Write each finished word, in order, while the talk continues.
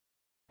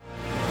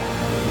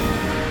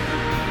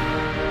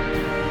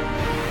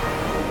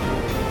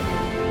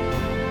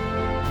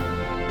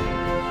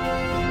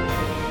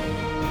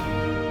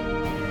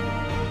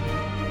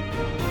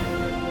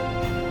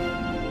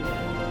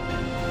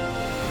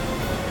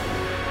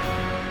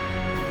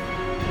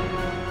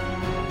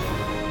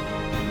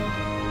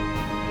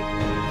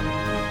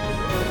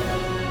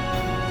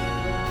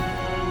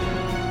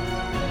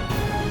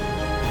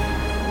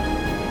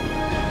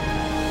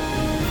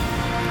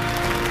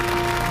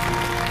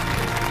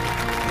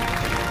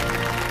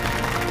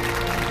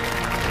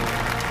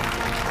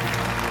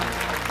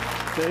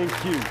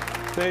Thank you.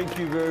 Thank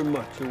you very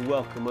much, and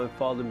welcome. I'm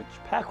Father Mitch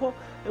Pacwa,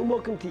 and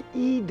welcome to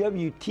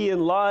EWTN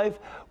Live,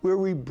 where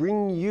we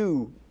bring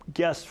you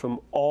guests from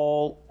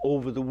all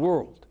over the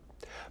world.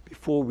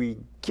 Before we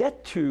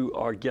get to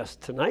our guest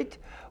tonight,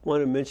 I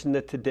want to mention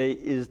that today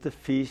is the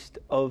feast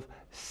of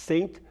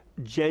Saint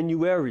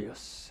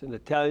Januarius, in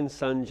Italian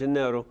San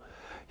Gennaro.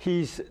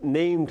 He's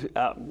named,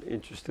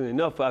 interestingly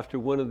enough, after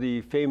one of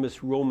the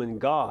famous Roman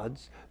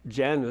gods,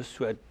 Janus,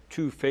 who had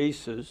two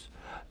faces,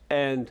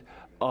 and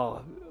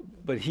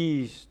but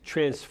he's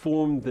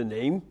transformed the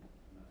name.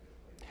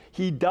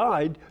 He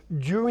died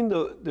during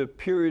the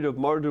period of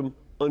martyrdom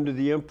under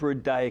the Emperor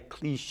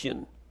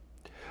Diocletian.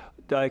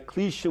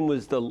 Diocletian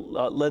was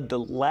led the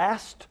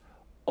last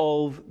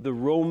of the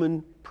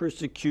Roman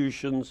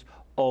persecutions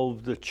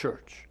of the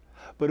church,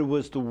 but it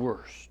was the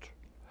worst.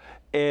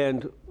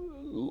 And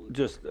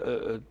just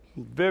a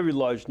very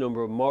large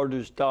number of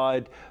martyrs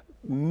died.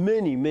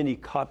 Many, many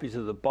copies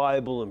of the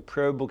Bible and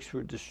prayer books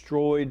were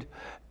destroyed,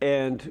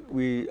 and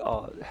we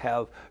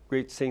have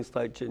great saints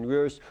like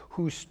Januarius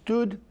who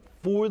stood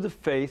for the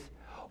faith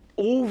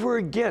over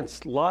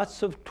against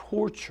lots of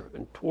torture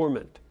and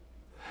torment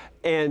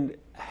and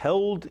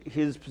held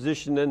his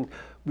position, and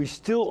we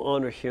still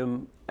honor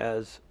him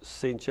as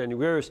Saint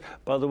Januarius.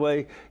 By the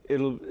way,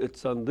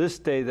 it's on this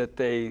day that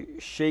they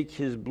shake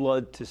his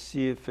blood to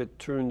see if it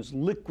turns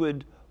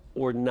liquid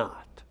or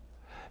not.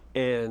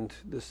 And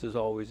this is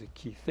always a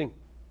key thing.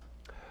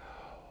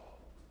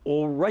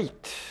 All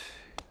right,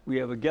 we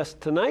have a guest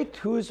tonight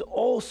who is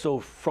also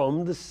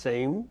from the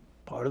same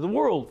part of the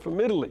world, from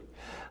Italy.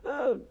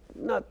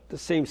 Not the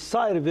same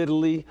side of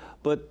Italy,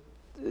 but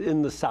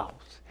in the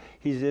south.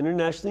 He's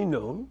internationally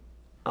known,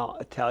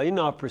 Italian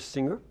opera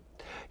singer.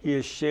 He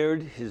has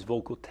shared his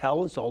vocal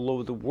talents all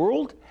over the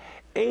world,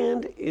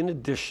 and in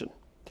addition,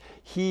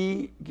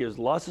 he gives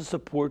lots of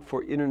support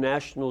for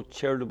international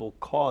charitable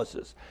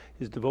causes.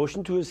 His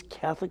devotion to his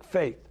Catholic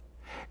faith,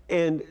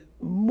 and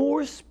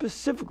more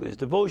specifically, his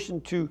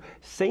devotion to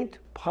Saint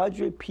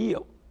Padre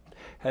Pio,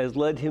 has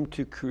led him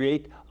to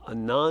create a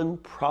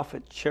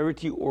non-profit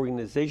charity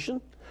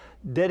organization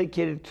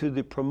dedicated to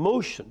the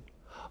promotion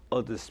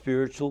of the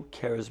spiritual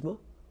charisma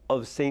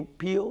of Saint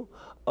Pio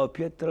of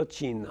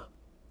Pietrelcina.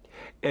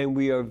 And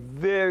we are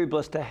very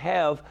blessed to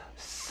have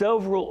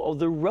several of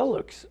the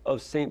relics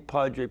of Saint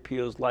Padre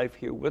Pio's life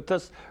here with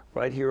us,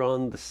 right here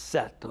on the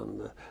set, on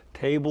the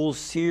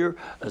tables here,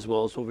 as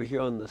well as over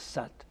here on the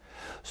set.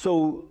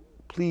 So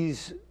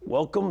please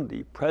welcome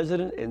the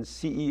president and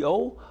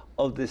CEO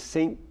of the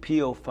Saint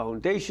Pio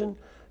Foundation,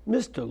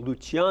 Mr.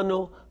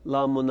 Luciano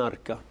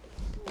Lamonarca.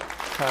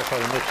 Hi,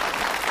 Father Mitch.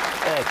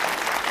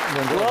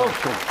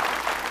 Welcome.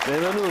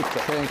 Benvenuto.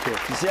 Thank you.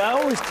 You see, I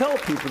always tell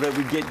people that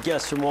we get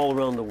guests from all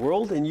around the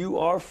world, and you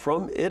are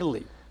from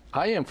Italy.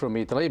 I am from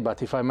Italy,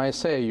 but if I might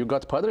say, you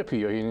got Padre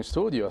Pio in the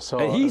studio, so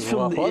And he's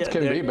from what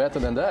can be better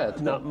than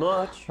that? Not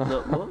much,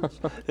 not much.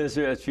 That's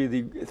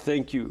really,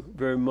 thank you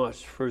very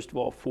much, first of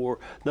all, for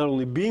not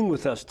only being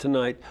with us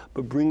tonight,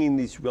 but bringing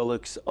these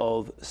relics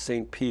of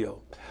Saint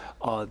Pio.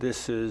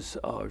 This is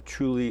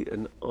truly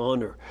an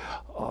honor.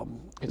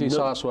 It is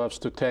also us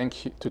to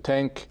thank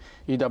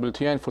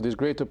EWTN for this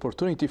great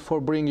opportunity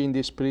for bringing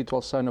this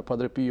spiritual sign of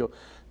Padre Pio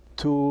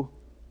to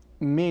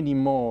many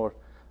more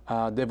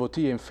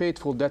devotees and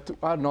faithful that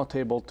are not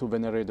able to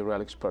venerate the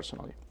relics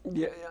personally.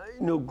 Yeah,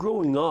 you know,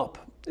 growing up,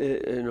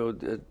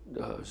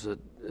 was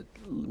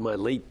my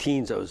late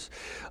teens. I was,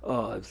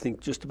 I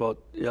think,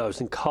 I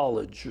was in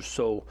college or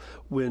so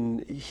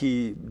when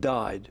he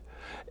died.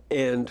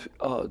 And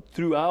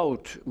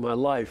throughout my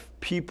life,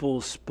 people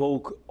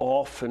spoke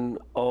often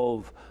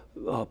of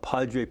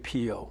Padre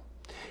Pio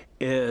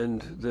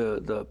and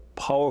the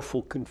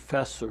powerful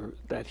confessor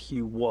that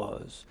he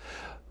was.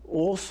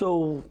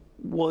 Also,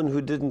 one who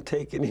didn't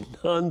take any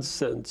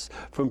nonsense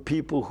from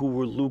people who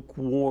were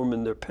lukewarm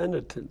in their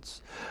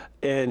penitence.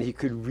 And he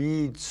could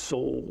read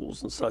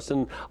souls and such.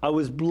 And I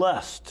was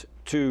blessed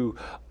to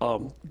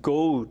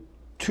go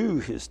to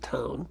his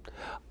town,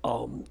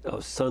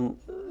 San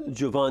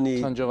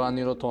Giovanni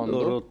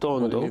Rotondo.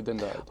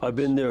 I've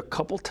been there a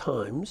couple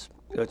times.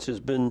 It's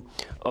just been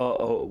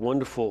a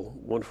wonderful,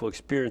 wonderful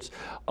experience.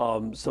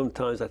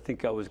 Sometimes I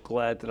think I was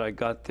glad that I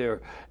got there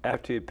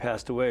after he had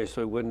passed away,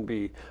 so he wouldn't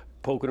be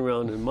poking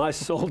around in my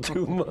soul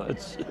too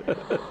much.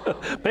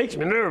 Makes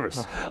me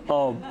nervous.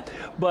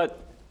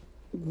 But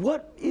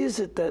what is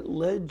it that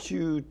led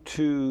you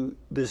to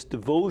this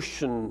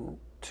devotion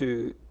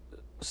to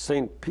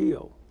Saint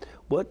Pio?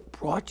 What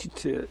brought you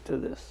to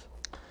this?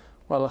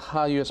 Well,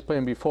 how you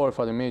explained before,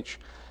 Father Mitch,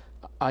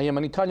 I am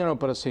an Italian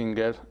opera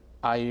singer.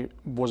 I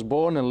was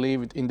born and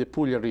lived in the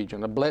Puglia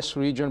region, a blessed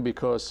region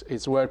because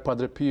it's where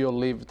Padre Pio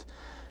lived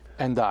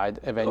and died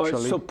eventually. All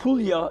right, so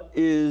Puglia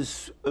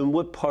is in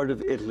what part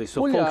of Italy?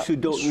 So Puglia, folks who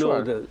don't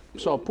know the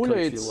So Puglia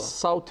is well.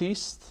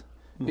 southeast.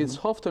 It's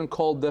often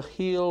called the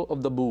Hill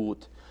of the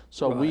Boot.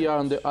 So we are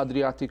on the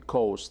Adriatic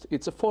coast.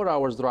 It's a 4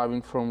 hours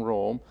driving from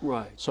Rome.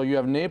 Right. So you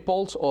have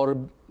Naples or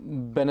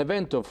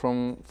Benevento,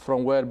 from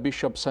where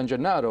Bishop San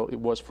Gennaro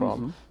was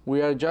from.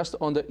 We are just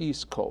on the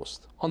east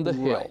coast, on the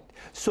hill. Right.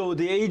 So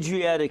the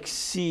Adriatic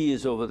Sea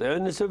is over there,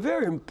 and it's a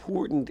very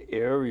important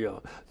area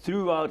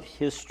throughout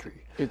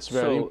history. It's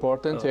very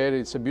important area.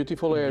 It's a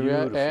beautiful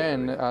area,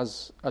 and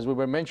as we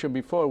were mentioned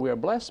before, we are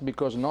blessed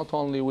because not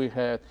only we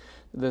had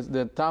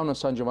the town of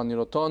San Giovanni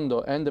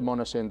Rotondo and the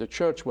monastery and the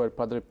church where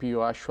Padre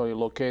Pio actually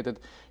located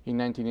in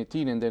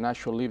 1918 and then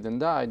actually lived and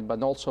died,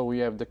 but also we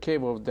have the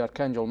cave of the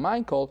Archangel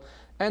Michael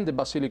and the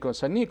Basilica of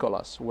St.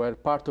 Nicholas, where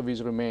part of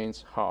his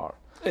remains are.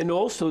 And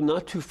also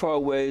not too far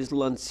away is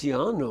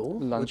Lanciano,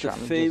 with the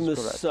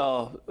famous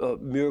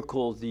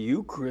miracle of the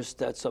Eucharist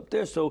that's up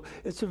there. So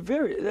it's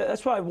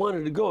that's why I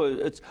wanted to go.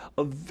 It's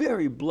a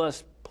very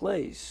blessed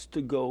place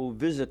to go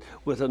visit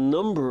with a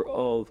number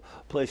of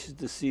places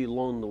to see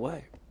along the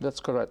way. That's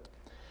correct.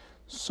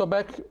 So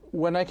back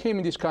when I came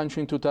in this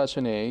country in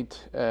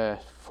 2008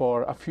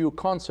 for a few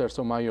concerts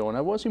of my own,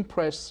 I was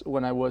impressed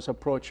when I was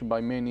approached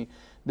by many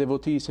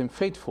devotees and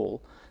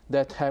faithful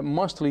that have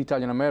mostly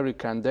Italian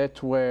American they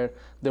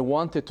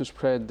wanted to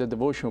spread the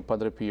devotion of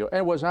Padre Pio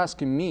and was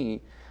asking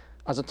me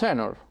as a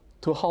tenor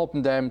to help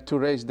them to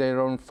raise their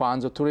own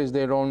funds or to raise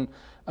their own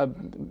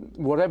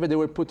whatever they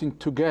were putting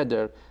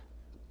together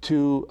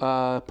to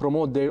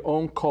promote their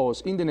own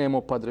cause in the name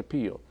of Padre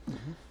Pio.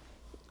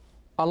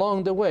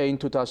 Along the way, in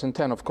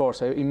 2010, of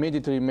course, I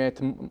immediately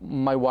met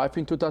my wife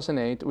in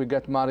 2008. We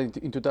got married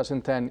in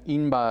 2010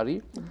 in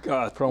Bari,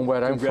 from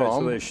where I'm from.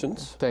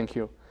 Congratulations. Thank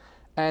you.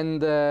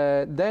 And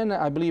then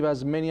I believe,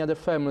 as many other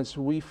families,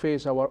 we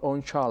face our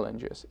own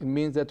challenges. It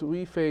means that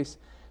we face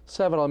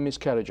several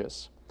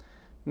miscarriages.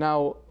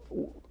 Now,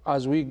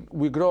 as we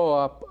grow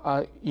up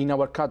in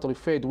our Catholic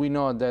faith, we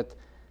know that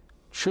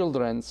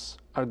children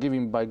are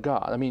given by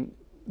God. I mean,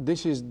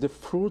 this is the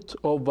fruit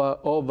of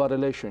a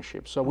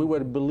relationship. So we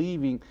were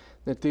believing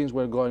that things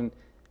were going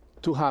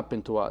to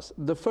happen to us.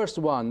 The first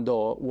one,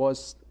 though,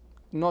 was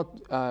not,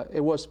 it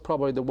was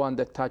probably the one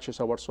that touches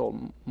our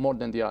soul more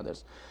than the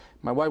others.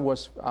 My wife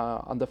was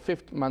on the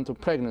 5th month of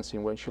pregnancy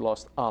when she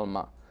lost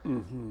Alma.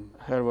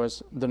 Her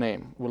was the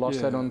name. We lost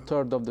her on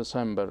 3rd of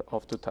December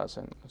of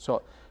 2000.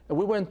 So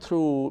we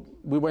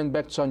went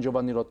back to San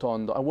Giovanni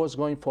Rotondo. I was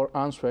going for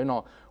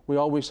answer, we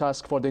always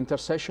ask for the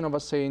intercession of a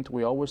saint.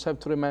 We always have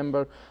to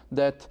remember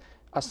that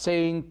a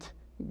saint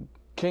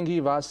can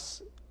give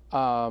us,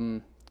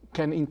 can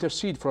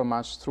intercede from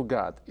us through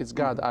God. It's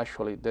God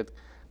actually that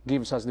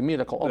gives us the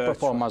miracle or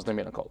performs us the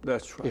miracle.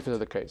 That's right. If it's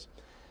the case.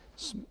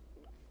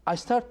 I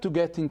start to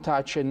get in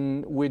touch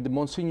with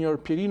Monsignor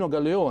Pierino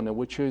Galeone,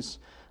 which is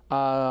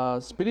a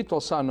spiritual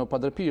son of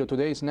Padre Pio.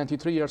 Today he's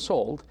 93 years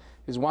old.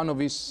 He's one of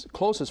his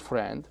closest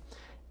friends.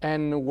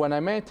 And when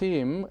I met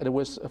him, it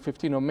was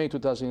 15th of May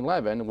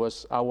 2011,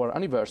 was our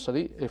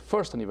anniversary,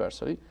 first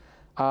anniversary.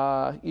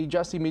 He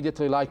just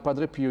immediately, like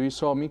Padre Pio, he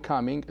saw me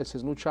coming and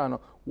says, Luciano,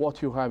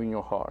 what you have in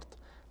your heart?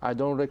 I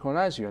don't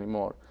recognize you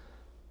anymore.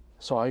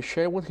 So I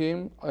shared with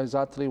him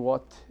exactly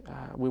what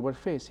we were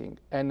facing.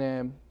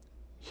 And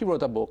he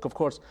wrote a book. Of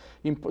course,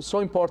 so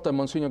important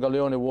Monsignor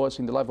Galeone was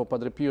in the life of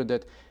Padre Pio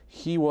that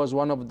he was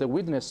one of the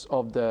witnesses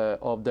of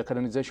the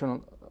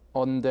canonization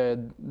on the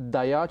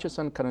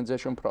diocesan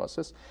canonization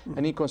process,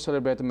 and he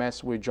celebrated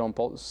Mass with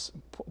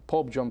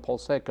Pope John Paul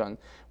II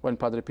when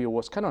Padre Pio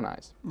was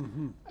canonized.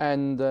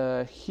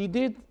 And he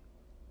did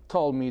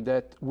tell me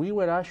that we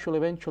were actually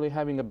eventually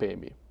having a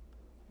baby,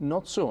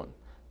 not soon,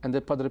 and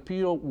that Padre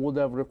Pio would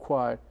have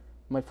required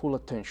my full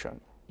attention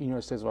in the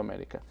United States of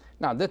America.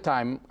 Now, at that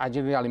time, I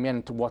didn't really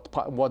mean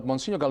what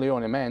Monsignor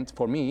Galeone meant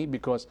for me,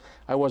 because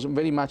I was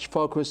very much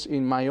focused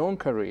in my own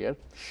career.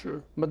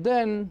 Sure. But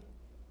then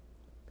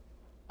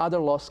other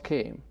loss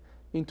came.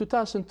 In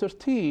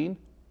 2013,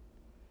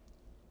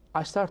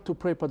 I started to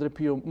pray Padre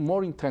Pio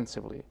more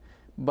intensively,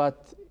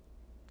 but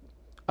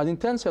an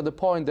intensity at the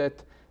point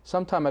that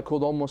sometimes I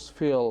could almost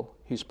feel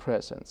his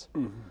presence.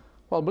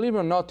 Well, believe it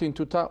or not,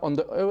 on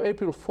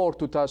April 4,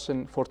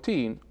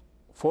 2014,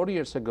 4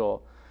 years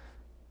ago,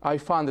 I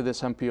founded the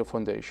Saint Pio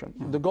Foundation.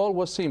 The goal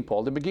was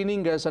simple. The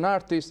beginning, as an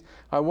artist,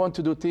 I want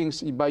to do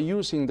things by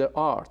using the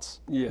arts,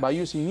 by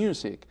using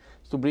music,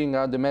 to bring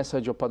out the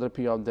message of Padre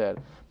Pio out there.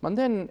 But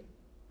then,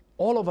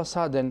 all of a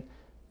sudden,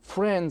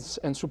 friends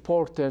and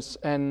supporters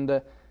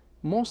and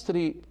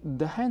mostly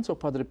the hands of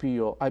Padre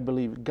Pio, I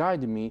believe,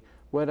 guided me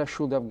where I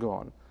should have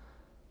gone.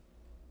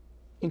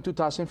 In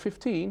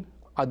 2015,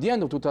 at the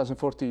end of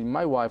 2014,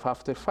 my wife,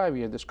 after 5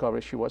 years,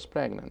 discovered she was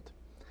pregnant.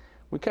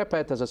 We kept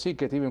it as a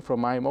secret even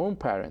from my own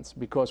parents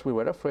because we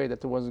were afraid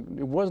that it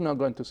was not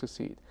going to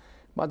succeed.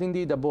 But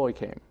indeed, a boy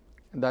came.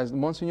 And as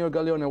Monsignor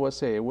Galeone was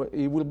saying,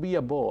 it will be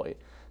a boy.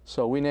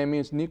 So we named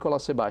him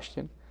Nicolas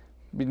Sebastian.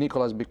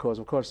 Nicolas because,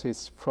 of course,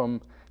 he's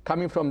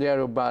coming from the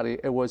area of Bari.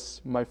 It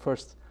was my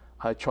first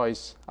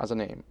choice as a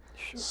name.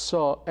 Sure.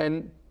 So,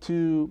 and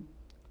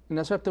in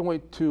a certain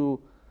way,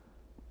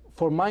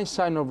 for my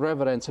sign of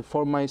reverence,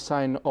 for my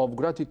sign of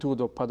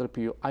gratitude of Padre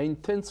Pio, I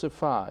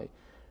intensify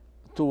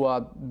to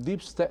a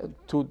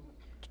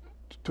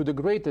to the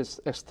greatest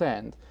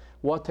extent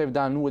what I've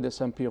done with the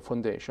Saint Pio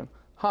Foundation.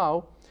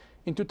 How?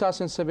 In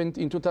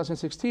 2017, in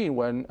 2016,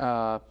 when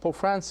Pope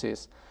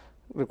Francis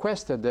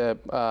requested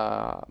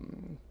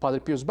Padre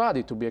Pio's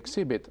body to be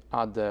exhibited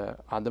at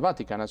the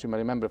Vatican, as you may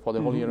remember, for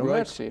the Holy Year of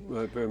Mercy,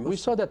 we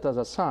saw that as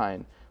a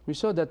sign. We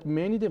saw that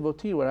many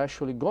devotees were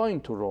actually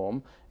going to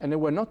Rome, and they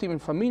were not even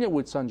familiar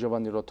with San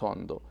Giovanni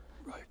Rotondo.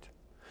 Right.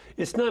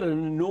 It's not an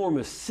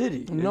enormous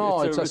city.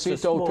 No, it's a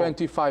city of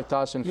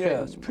 25,000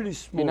 it's pretty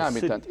small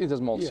inhabitants. city. It's a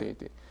small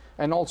city.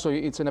 And also,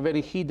 it's in a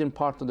very hidden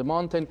part of the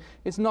mountain.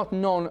 It's not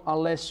known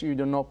unless you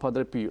don't know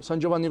Padre Pio. San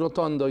Giovanni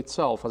Rotondo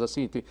itself, as a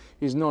city,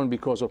 is known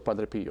because of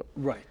Padre Pio.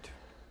 Right.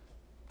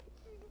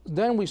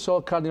 Then we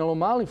saw Cardinal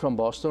O'Malley from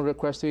Boston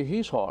requesting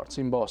his hearts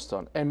in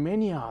Boston, and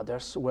many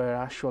others were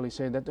actually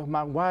saying that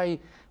why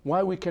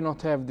we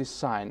cannot have this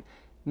sign.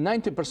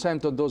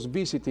 90% of those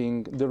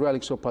visiting the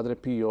relics of Padre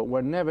Pio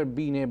were never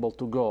being able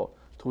to go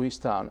to his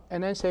town.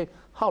 And I say,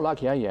 how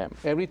lucky I am.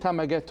 Every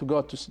time I get to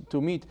go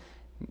to meet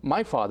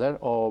my father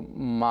or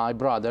my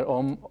brother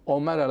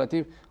or my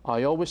relative,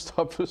 I always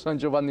stop to San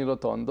Giovanni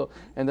Rotondo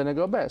and then I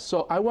go back.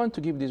 So I want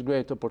to give this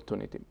great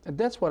opportunity. And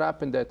that's what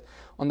happened, that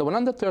on the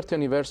 130th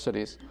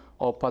anniversaries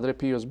of Padre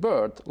Pio's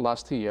birth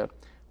last year,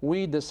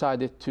 we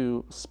decided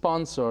to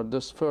sponsor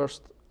this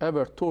first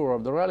ever tour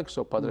of the relics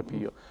of Padre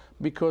Pio,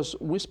 because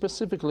we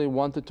specifically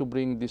wanted to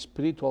bring the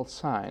spiritual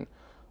sign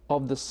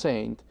of the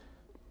saint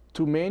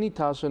to many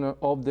thousands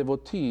of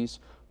devotees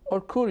or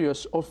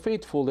curious or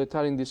faithful that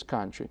are in this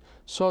country,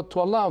 so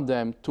to allow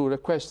them to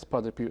request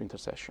Padre Pio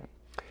intercession.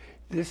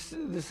 This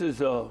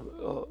is a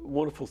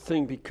wonderful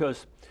thing,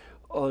 because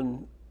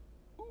on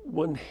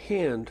one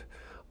hand,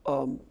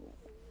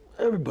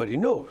 everybody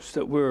knows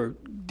that we're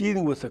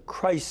dealing with a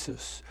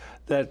crisis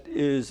that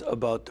is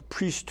about the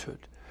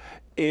priesthood.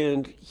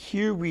 And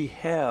here we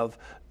have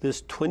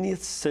this 20th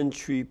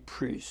century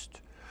priest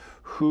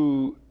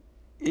who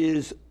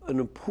is an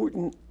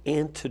important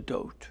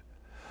antidote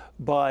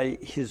by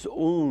his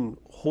own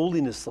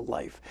holiness of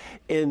life,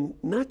 and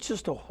not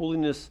just a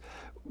holiness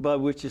by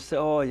which you say,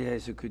 oh yeah,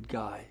 he's a good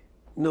guy.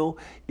 No,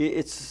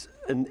 it's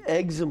an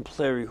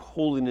exemplary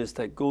holiness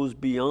that goes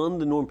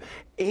beyond the norm,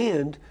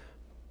 and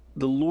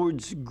the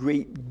Lord's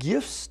great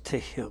gifts to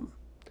him,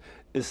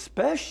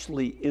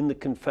 especially in the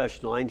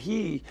confessional. And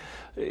he,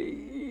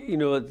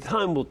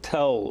 time will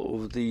tell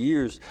over the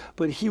years,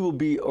 but he will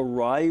be a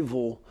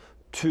rival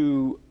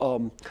to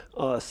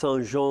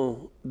Saint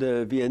Jean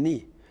de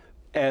Vianney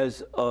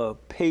as a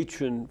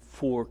patron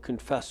for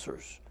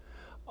confessors.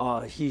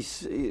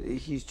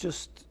 He's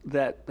just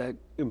that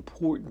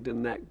important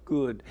and that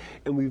good,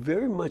 and we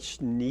very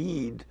much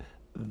need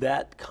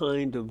that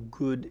kind of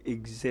good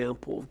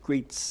example of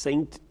great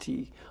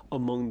sanctity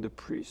among the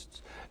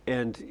priests.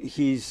 And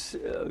he's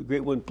a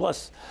great one.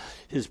 Plus,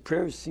 his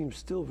prayers seem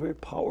still very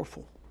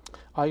powerful.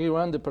 I agree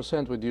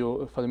 100% with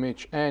you, Father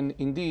Mitch. And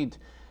indeed,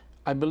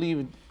 I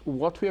believe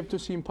what we have to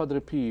see in Padre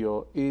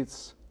Pio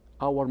is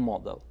our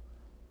model,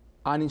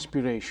 an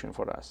inspiration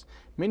for us.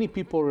 Many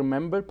people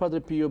remember Padre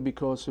Pio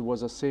because he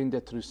was a saint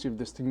that received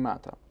the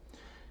stigmata.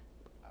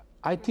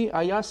 I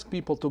ask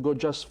people to go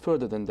just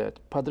further than that.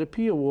 Padre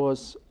Pio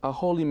was a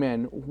holy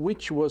man,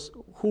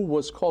 who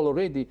was called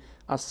already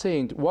a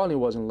saint while he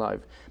was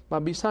alive.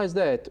 But besides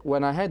that,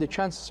 when I had the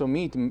chance to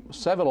meet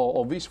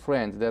several of his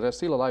friends that are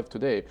still alive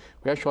today,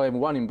 we actually have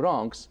one in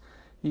Bronx,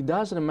 he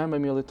does remember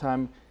me all the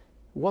time.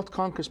 What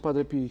conquers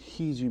Padre Pio?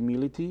 His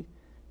humility,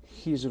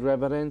 his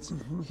reverence,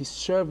 his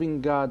serving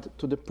God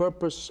to the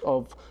purpose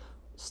of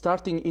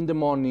starting in the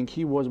morning.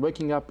 He was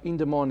waking up in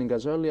the morning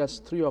as early as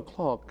 3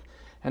 o'clock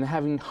and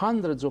having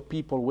hundreds of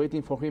people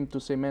waiting for him to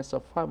say Mass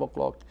at 5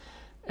 o'clock,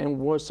 and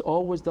was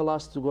always the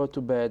last to go to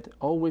bed.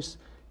 Always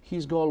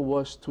his goal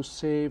was to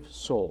save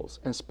souls,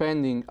 and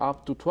spending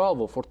up to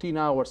 12 or 14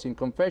 hours in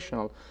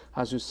confessional,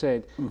 as you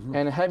said,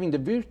 and having the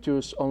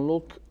virtues on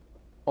look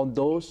on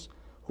those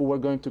who were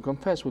going to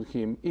confess with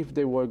him, if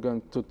they were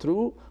going to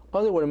true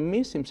or they were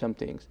missing some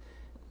things.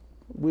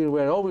 We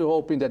were always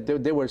hoping that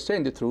they were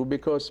saying the truth,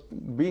 because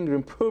being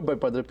reproved by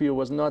Padre Pio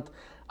was not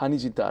an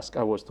easy task,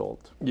 I was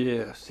told.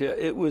 Yes, yeah,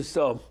 it was.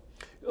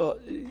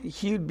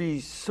 He would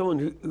be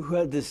someone who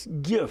had this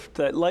gift,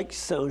 that, like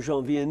Saint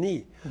Jean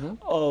Vianney,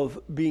 of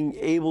being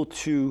able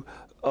to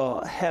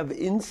have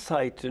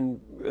insight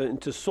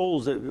into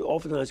souls, that we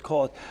oftentimes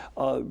call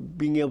it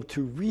being able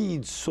to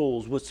read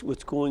souls,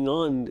 what's going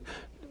on.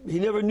 He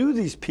never knew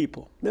these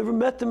people, never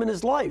met them in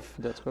his life.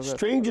 That's correct.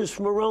 Strangers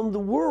from around the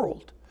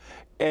world.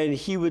 And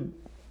he would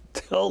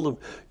tell them,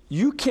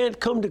 you can't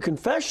come to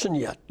confession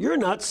yet. You're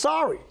not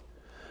sorry.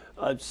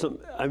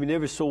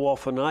 Every so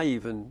often I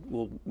even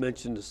will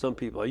mention to some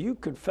people, are you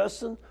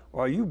confessing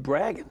or are you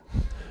bragging?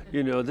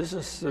 This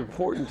is an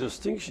important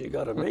distinction you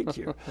got to make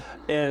here.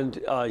 And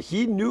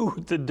he knew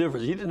the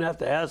difference. He didn't have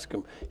to ask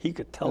him. He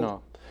could tell them.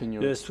 He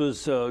knew. This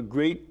was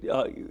great.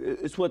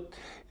 It's what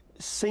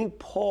St.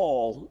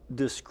 Paul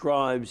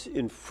describes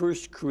in 1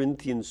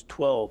 Corinthians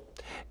 12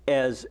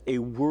 as a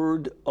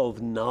word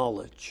of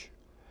knowledge,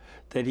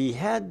 that he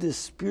had this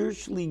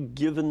spiritually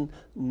given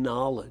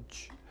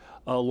knowledge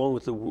along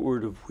with the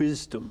word of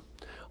wisdom.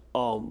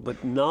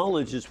 But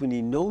knowledge is when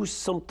he knows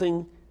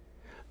something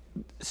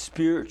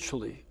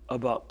spiritually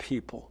about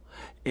people,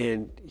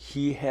 and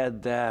he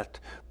had that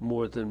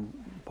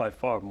by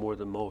far more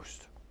than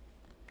most.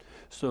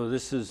 So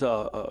this is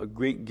a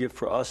great gift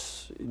for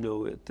us,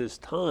 at this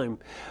time.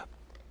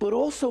 But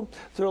also,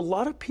 there are a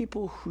lot of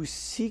people who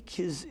seek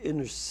his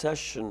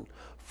intercession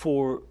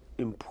for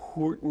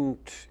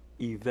important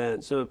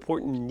events,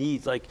 important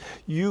needs, like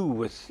you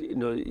with,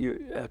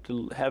 after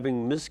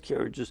having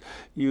miscarriages,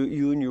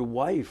 you and your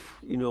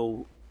wife,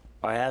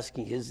 are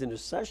asking his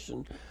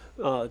intercession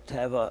to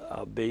have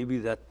a baby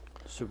that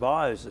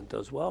survives and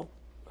does well.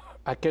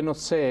 I cannot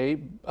say,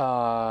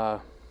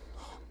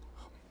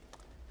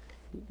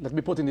 let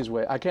me put it this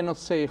way, I cannot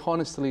say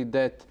honestly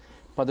that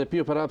Padre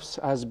Pio perhaps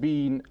has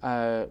been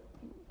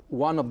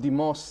one of the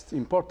most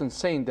important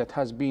saints that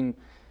has been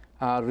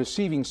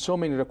receiving so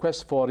many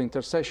requests for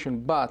intercession,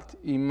 but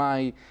in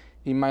my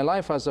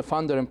life as a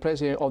founder and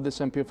president of the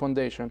Saint Pio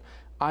Foundation,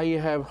 I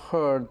have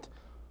heard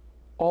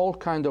all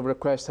kind of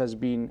requests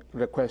to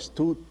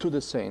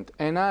the saint,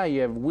 and I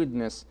have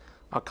witnessed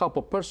a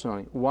couple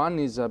personally. One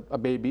is a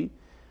baby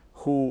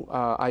who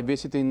I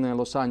visited in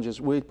Los Angeles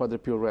with Padre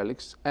Pio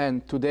relics,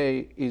 and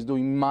today is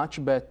doing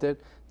much better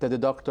than the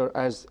doctor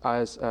has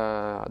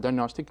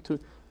diagnostic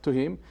to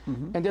him.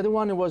 Mm-hmm. And the other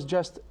one was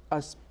just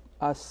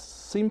a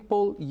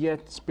simple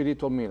yet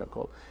spiritual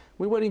miracle.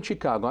 We were in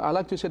Chicago. I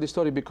like to say the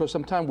story because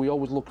sometimes we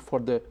always look for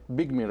the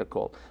big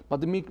miracle,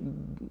 but the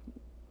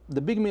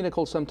big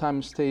miracle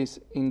sometimes stays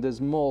in the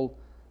small,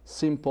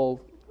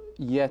 simple,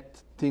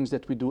 yet things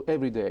that we do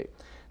every day.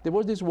 There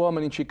was this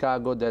woman in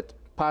Chicago that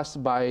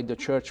passed by the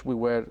church we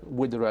were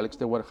with the relics.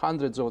 There were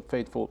hundreds of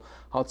faithful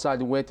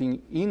outside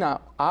waiting in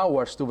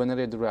hours to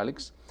venerate the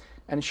relics,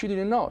 and she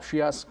didn't know.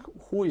 She asked,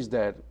 "Who is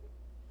there?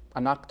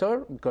 An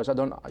actor?" Because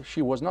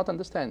she was not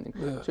understanding.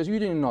 Yeah. She says, "You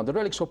didn't know. The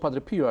relics of Padre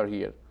Pio are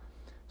here."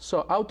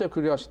 So out of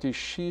curiosity,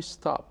 she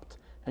stopped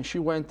and she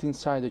went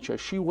inside the church.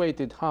 She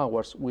waited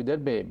hours with her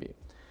baby.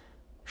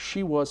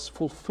 She was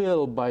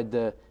fulfilled by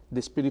the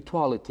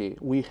spirituality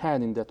we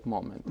had in that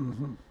moment.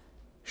 Mm-hmm.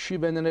 She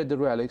venerated the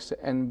relics,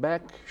 and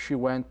back she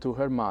went to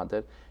her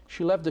mother.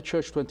 She left the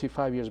church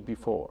 25 years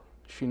before.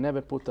 She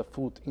never put a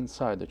foot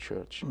inside the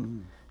church. Mm-hmm.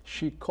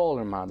 She called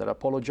her mother,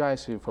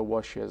 apologizing for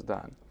what she has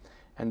done.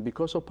 And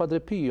because of Padre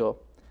Pio,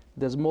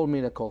 the small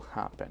miracle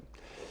happened.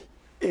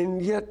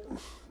 And yet,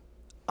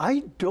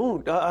 I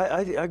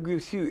agree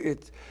with you.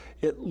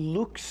 It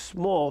looks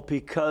small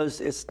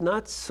because it's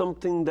not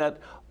something that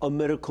a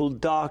medical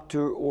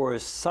doctor or a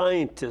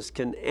scientist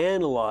can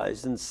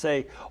analyze and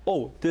say,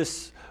 oh,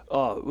 this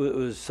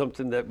was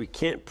something that we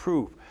can't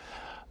prove.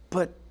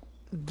 But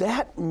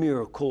that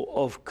miracle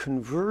of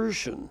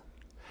conversion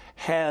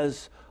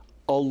has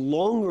a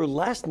longer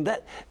lasting,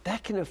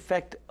 that can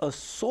affect a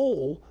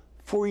soul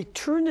for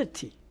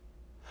eternity.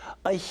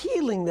 A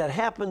healing that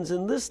happens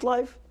in this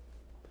life,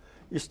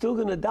 you're still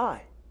going to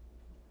die.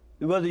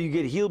 Whether you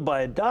get healed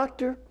by a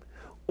doctor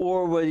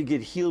or whether you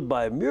get healed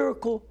by a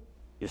miracle,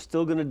 you're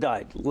still going to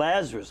die.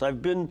 Lazarus,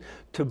 I've been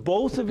to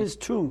both of his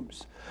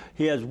tombs.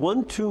 He has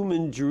one tomb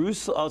in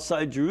Jerusalem,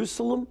 outside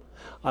Jerusalem.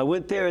 I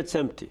went there, it's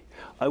empty.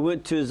 I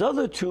went to his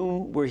other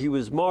tomb where he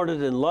was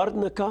martyred in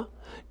Larnaca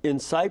in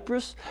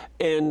Cyprus,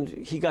 and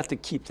he got to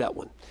keep that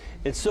one.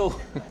 And so,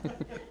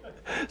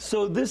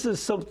 so this is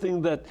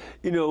something that,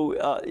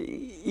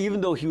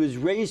 even though he was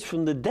raised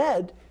from the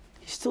dead,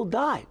 he still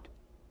died.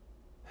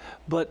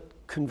 But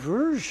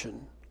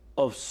conversion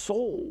of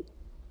soul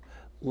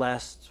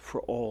lasts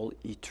for all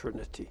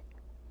eternity.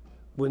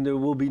 When there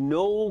will be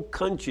no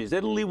countries,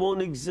 Italy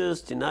won't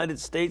exist, United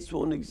States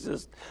won't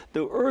exist,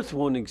 the earth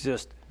won't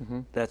exist, mm-hmm.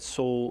 That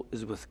soul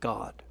is with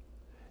God.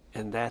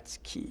 And that's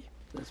key.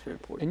 That's very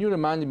important. And you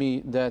remind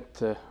me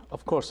that,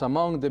 of course,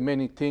 among the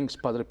many things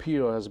Padre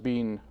Pio has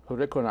been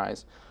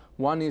recognized,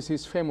 one is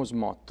his famous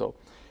motto.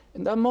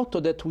 And that motto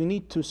that we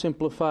need to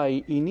simplify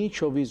in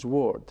each of his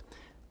words.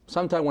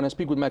 Sometimes when I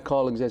speak with my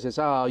colleagues, they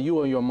say,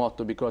 you and your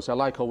motto, because I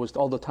like always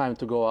all the time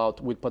to go out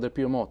with Padre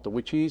Pio motto,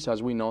 which is,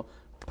 as we know,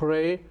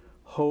 pray,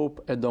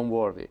 hope, and don't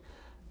worry.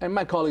 And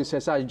my colleague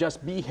says,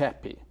 just be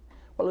happy.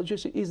 Well,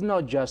 it's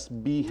not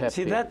just be happy.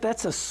 See,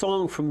 that's a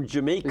song from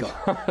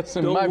Jamaica.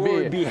 Don't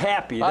worry, be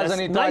happy. That's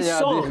a nice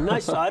song.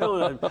 Nice song. I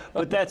don't know,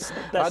 but that's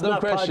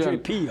not Padre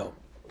Pio.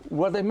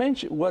 What I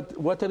mentioned,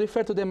 what I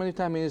refer to them many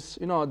times is,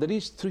 there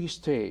is 3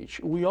 stages.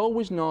 We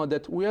always know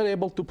that we are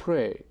able to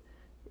pray.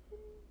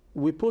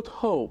 We put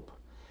hope,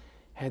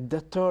 and the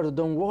third,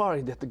 don't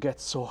worry, that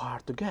gets so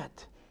hard to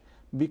get.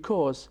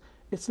 Because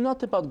it's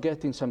not about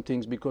getting some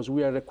things because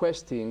we are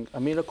requesting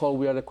a miracle,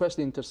 we are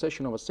requesting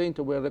intercession of a saint,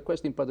 or we are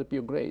requesting Padre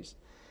Pio grace.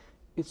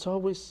 It's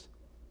always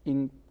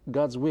in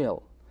God's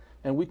will.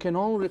 And we can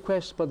only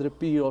request Padre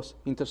Pio's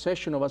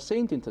intercession of a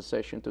saint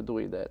intercession to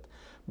do that.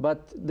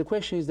 But the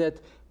question is that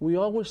we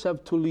always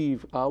have to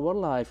live our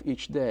life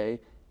each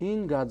day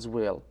in God's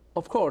will.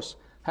 Of course,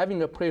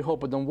 having a pray,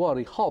 hope, and don't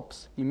worry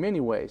helps in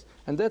many ways.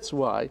 And that's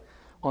why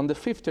on the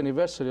 5th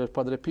anniversary of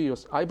Padre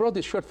Pio's, I brought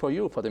this shirt for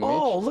you, Father Mitch.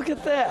 Oh, look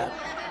at that.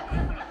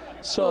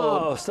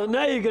 So, so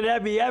now you're going to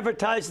have me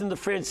advertising the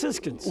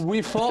Franciscans.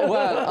 we follow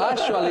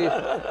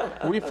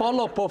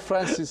Pope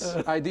Francis'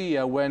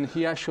 idea when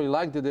he actually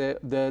liked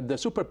the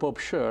Super Pope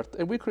shirt,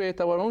 and we create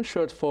our own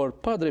shirt for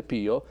Padre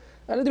Pio,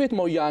 a little bit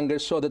more younger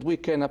so that we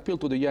can appeal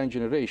to the young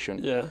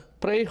generation. Yeah.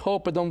 Pray,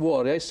 hope, and don't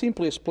worry. I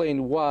simply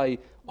explain why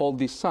all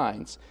these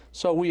signs.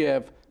 So we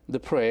have the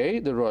pray,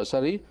 the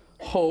rosary,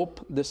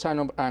 hope, the sign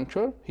of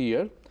anchor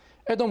here,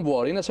 and don't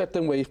worry, in a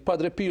certain way, if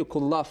Padre Pio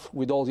could laugh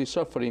with all his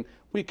suffering,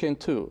 we can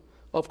too.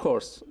 Of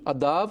course, a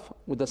dove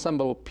with the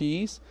symbol of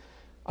peace.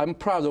 I'm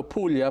proud of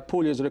Puglia.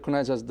 Puglia is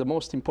recognized as the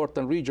most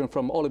important region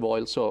from olive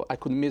oil, so I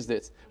couldn't miss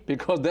this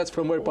because that's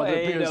from where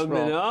Padre Pio is from.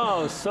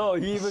 Oh, so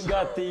you even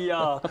got the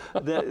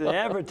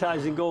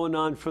advertising going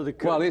on for the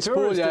Well, it's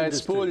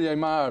tourist Puglia in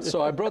my heart,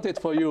 so I brought it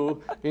for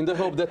you in the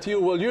hope that you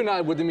will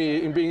unite with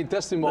me in being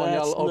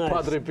testimonial of nice.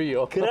 Padre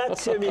Pio.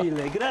 Grazie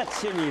mille,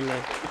 grazie mille.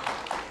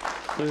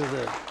 Look at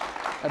that.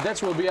 And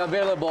that will be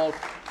available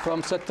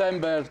from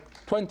September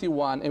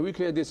 21, and we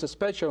created this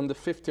special on the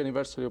 50th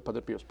anniversary of Padre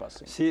Pio's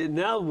passing. See,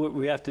 now what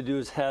we have to do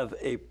is have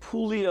a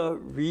Puglia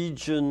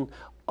region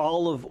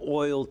olive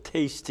oil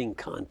tasting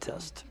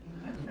contest.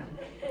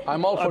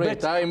 I'm all for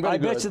it. I'm very I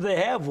good. bet you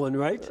they have one,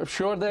 right?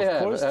 Sure they Of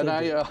have, course and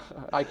they do.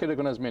 I can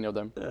recognize many of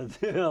them.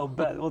 I'll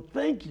bet. Well,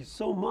 thank you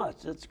so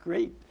much. That's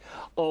great.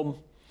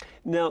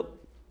 Now,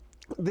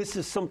 this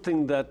is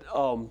something that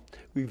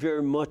we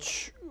very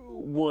much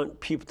want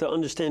people to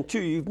understand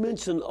too. You've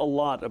mentioned a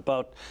lot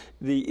about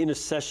the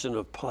intercession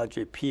of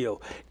Padre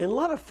Pio, and a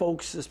lot of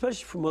folks,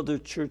 especially from other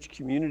church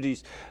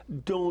communities,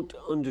 don't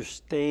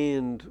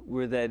understand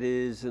where that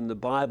is in the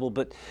Bible.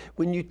 But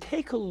when you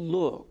take a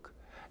look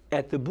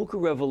at the book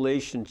of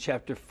Revelation,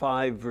 chapter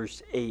 5,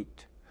 verse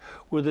 8,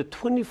 where the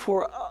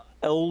 24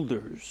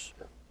 elders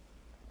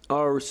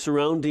are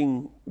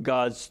surrounding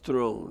God's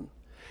throne,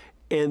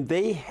 and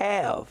they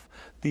have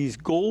these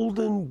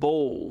golden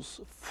bowls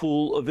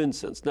full of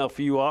incense. Now,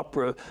 for you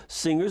opera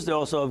singers, they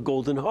also have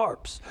golden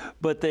harps,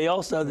 but they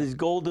also have these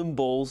golden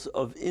bowls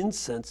of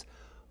incense,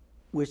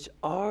 which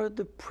are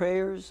the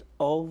prayers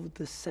of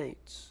the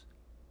saints.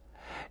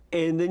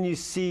 And then you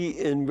see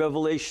in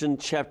Revelation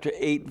chapter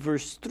 8,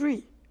 verse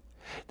 3,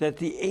 that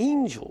the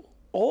angel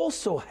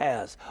also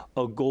has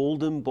a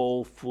golden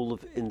bowl full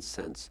of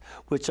incense,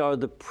 which are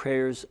the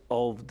prayers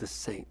of the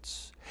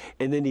saints.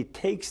 And then he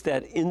takes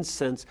that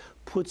incense,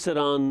 puts it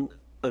on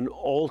an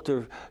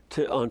altar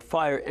on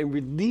fire, and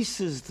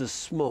releases the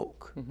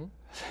smoke. Mm-hmm.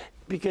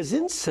 Because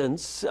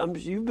incense,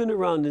 you've been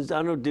around,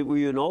 I don't know, were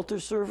you an altar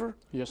server?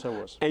 Yes, I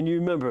was. And you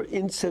remember,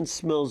 incense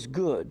smells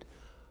good,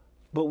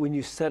 but when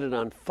you set it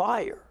on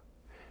fire,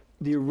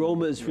 the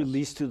aroma is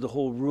released through the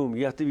whole room.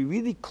 You have to be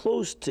really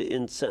close to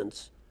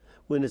incense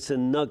when it's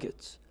in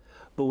nuggets,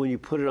 but when you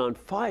put it on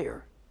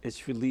fire,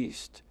 it's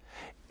released.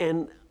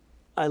 And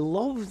I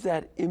love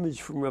that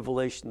image from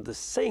Revelation. The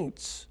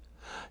saints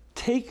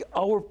take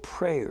our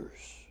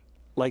prayers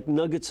like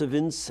nuggets of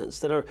incense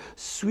that are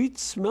sweet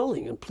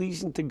smelling and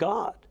pleasing to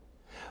God,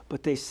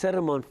 but they set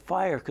them on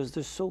fire because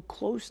they're so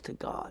close to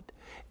God,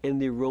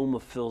 and the aroma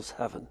fills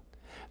heaven.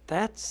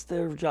 That's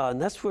their job,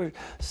 and that's where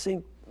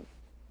Saint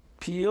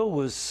Pio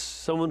was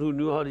someone who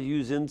knew how to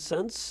use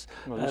incense,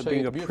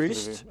 being a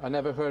priest. I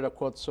never heard a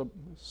quote so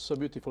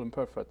beautiful and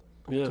perfect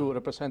to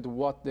represent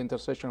what the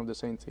intercession of the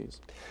saints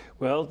is.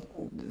 Well,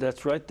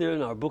 that's right there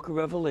in our book of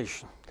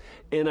Revelation.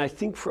 And I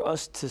think for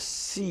us to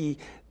see,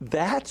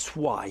 that's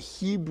why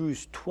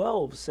Hebrews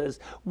 12 says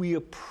we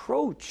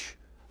approach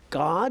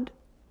God,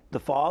 the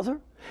Father,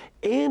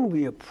 and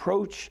we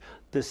approach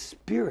the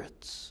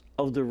spirits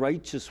of the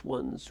righteous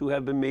ones who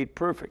have been made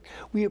perfect.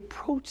 We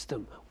approach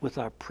them with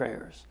our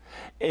prayers.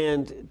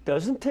 And it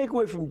doesn't take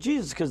away from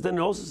Jesus, because then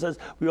it also says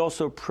we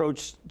also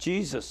approach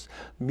Jesus,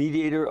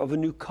 mediator of a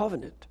new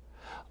covenant.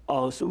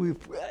 So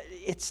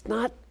it's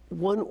not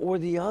one or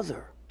the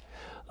other.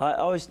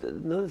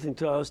 Another thing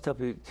too, I always tell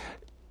people,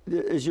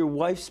 is your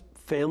wife's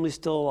family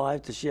still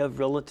alive? Does she have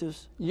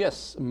relatives?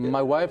 Yes,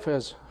 my wife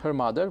has her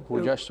mother,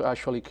 who just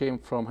actually came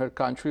from her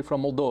country,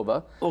 from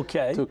Moldova,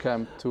 to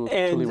come to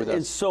live with us.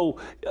 And so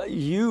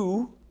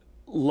you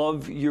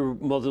love your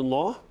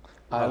mother-in-law?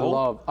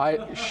 No,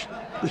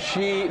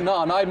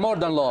 I more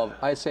than love.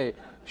 I say,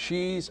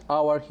 she's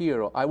our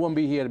hero. I won't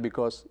be here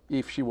because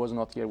if she was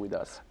not here with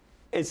us.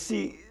 And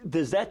see,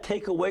 does that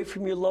take away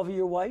from your love of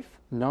your wife?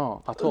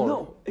 No, at all.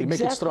 No, It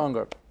makes it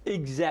stronger.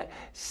 Exactly.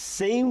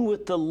 Same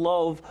with the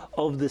love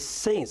of the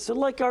saints. They're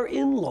like our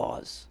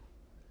in-laws.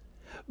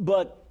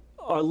 But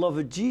our love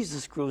of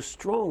Jesus grows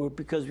stronger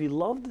because we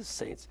love the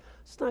saints.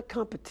 It's not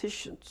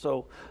competition.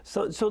 So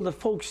the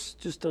folks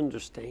just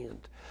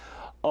understand.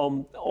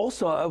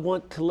 Also, I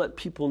want to let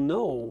people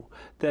know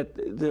that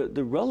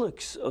the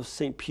relics of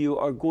Saint Pio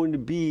are going to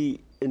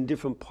be in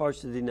different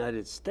parts of the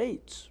United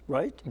States,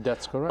 right?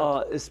 That's correct.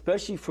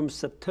 Especially from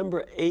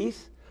September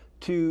 8th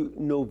to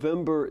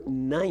November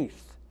 9th.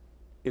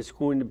 It's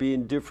going to be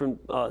in different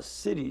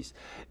cities.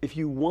 If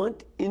you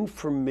want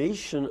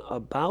information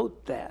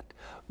about that,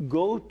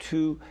 go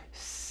to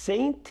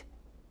Saint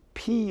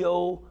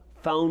Pio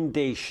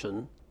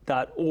Foundation,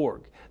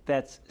 Foundation.org.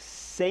 That's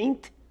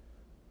Saint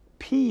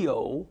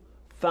Pio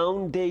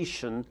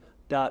Foundation.org.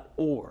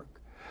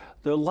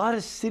 There are a lot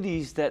of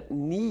cities that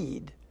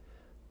need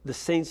the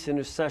saints'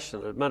 intercession.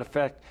 As a matter of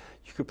fact,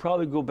 you could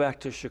probably go back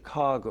to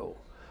Chicago.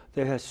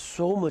 There has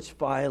so much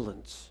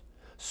violence,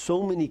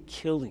 so many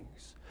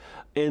killings,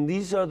 and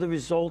these are the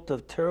result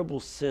of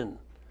terrible sin.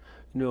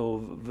 You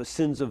know, the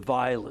sins of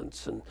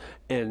violence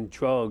and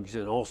drugs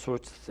and all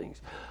sorts of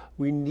things.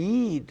 We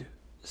need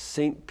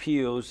St.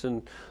 Pio's,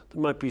 and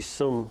there might be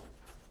some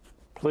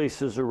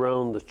places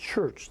around the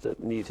church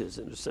that need his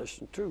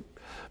intercession too,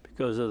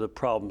 because of the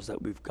problems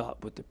that we've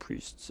got with the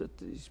priests at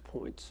these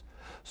points.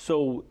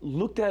 So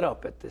look that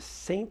up at the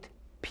Saint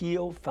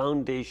Pio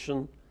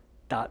Foundation.org.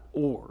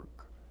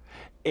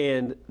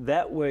 And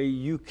that way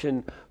you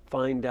can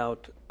find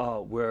out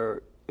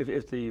where,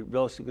 if the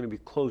relics are going to be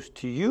close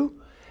to you,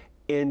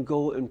 and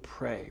go and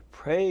pray.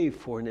 Pray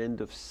for an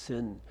end of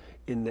sin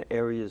in the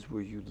areas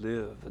where you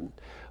live and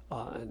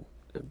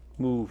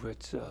move.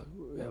 It's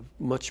we have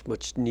much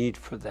need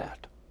for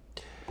that.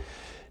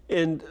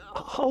 And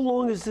how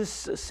long has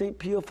this St.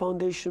 Pio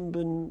Foundation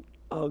been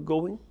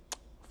going?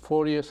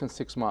 4 years and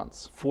 6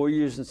 months. 4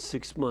 years and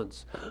 6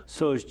 months.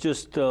 So it's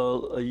just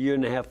a year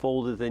and a half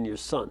older than your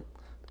son.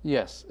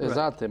 Yes,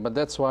 exactly. Right. But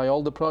that's why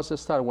all the process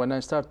starts. When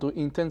I start to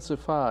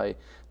intensify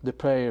the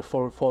prayer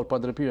for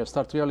Padre Pio, I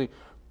start really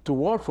to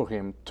work for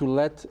him, to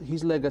let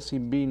his legacy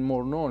be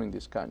more known in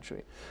this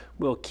country.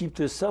 Well, keep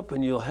this up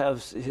and your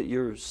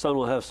son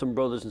will have some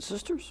brothers and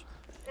sisters.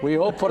 We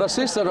hope for a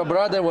sister or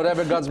brother,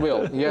 whatever God's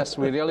will. Yes,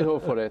 we really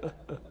hope for it.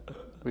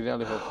 We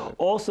really hope for it.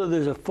 Also,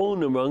 there's a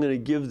phone number. I'm going to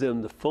give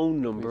them the phone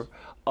number.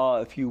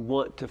 If you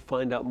want to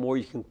find out more,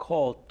 you can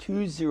call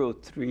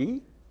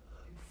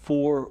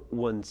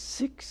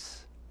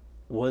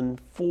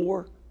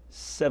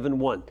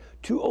 203-416-1471.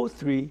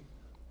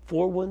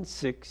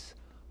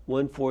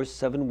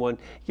 203-416-1471.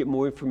 Get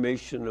more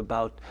information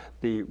about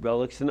the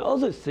relics and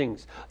other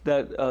things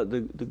that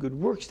the good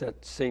works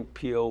that St.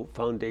 Pio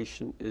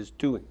Foundation is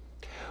doing.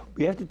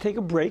 We have to take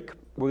a break.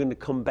 We're going to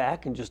come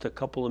back in just a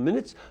couple of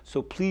minutes,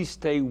 so please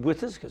stay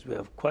with us because we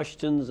have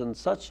questions and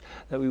such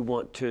that we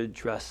want to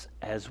address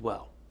as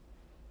well.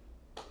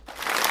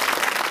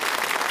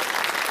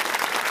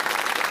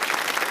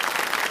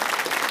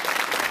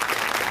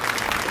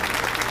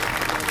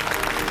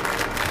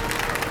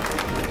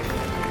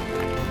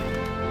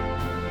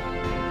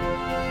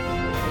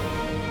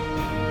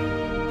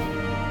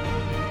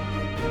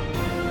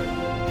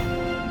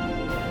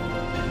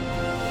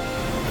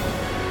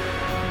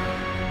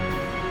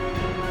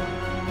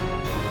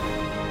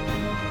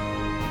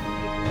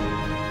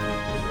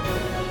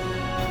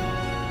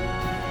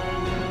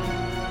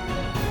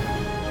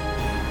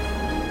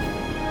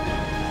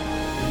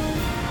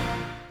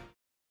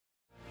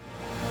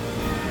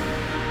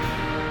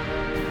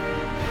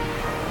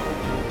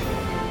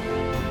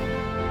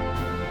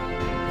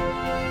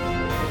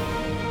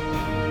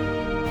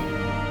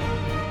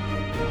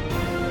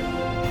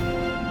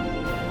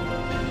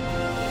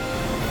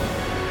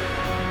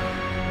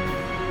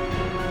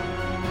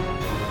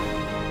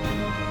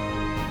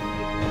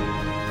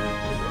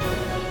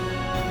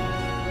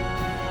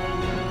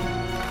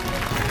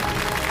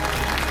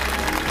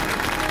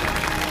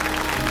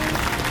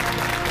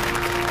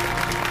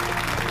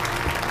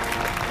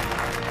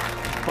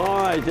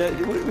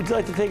 Would you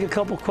like to take a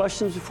couple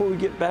questions before we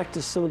get back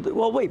to some of the...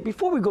 Well, wait,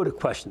 before we go to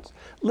questions,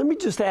 let me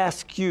just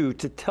ask you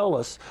to tell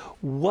us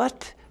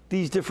what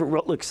these different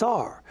relics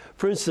are.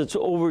 For instance,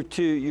 over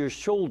to your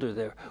shoulder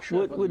there,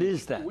 sure, what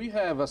is that? We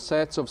have a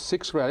set of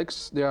 6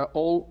 relics. They are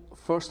all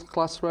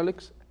first-class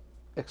relics,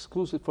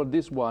 exclusive for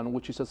this one,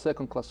 which is a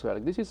second-class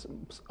relic. This is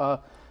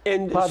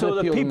and Padre so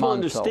that Pio people mantle.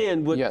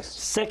 understand what Yes.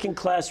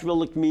 second-class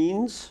relic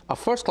means? A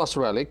first-class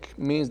relic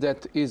means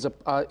that is a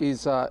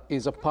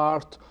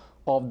part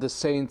of the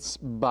saint's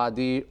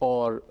body,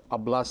 or a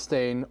blood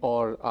stain,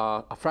 or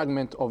a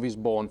fragment of his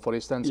bone, for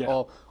instance,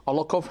 or a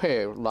lock of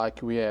hair,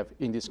 like we have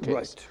in this case.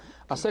 Right.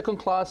 A second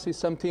class is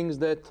some things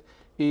that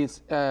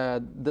is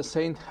the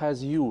saint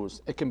has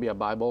used. It can be a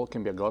Bible, it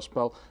can be a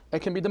gospel,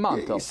 it can be the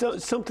mantle. So,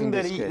 something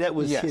that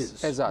was yes,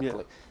 his.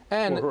 Exactly.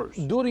 Yeah. And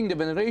during the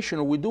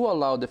veneration, we do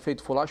allow the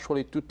faithful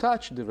actually to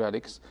touch the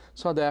relics,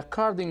 so they are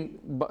according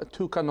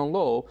to canon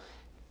law,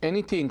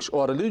 anything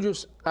or a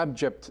religious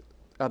object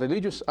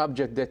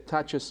that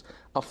touches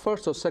a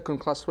first or second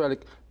class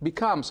relic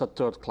becomes a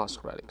third class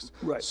relic.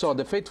 Right. So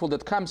the faithful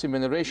that comes in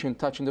veneration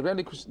touching the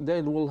relics,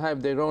 they will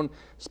have their own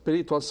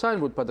spiritual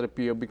sign with Padre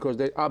Pio, because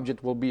their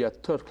object will be a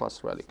third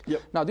class relic.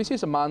 Yep. Now this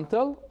is a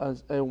mantle,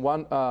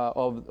 one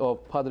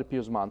of Padre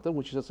Pio's mantle,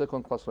 which is a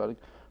second class relic,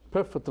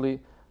 perfectly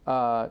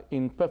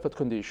in perfect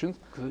condition.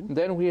 Good.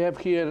 Then we have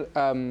here,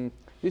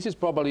 this is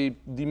probably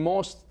the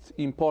most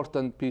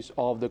important piece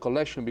of the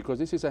collection, because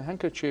this is a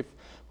handkerchief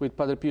with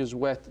Padre Pio's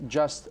sweat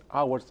just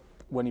hours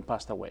when he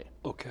passed away.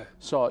 Okay.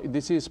 So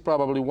this is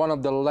probably one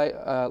of the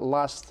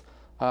last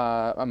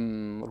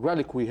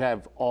relic we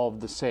have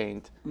of the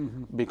saint,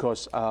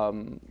 because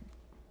there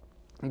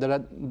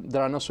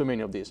are not so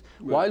many of these.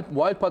 Right.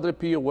 While Padre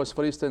Pio was,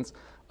 for instance,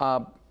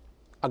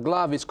 a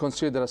glove is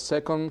considered a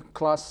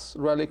second-class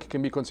relic,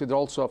 can be considered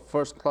also a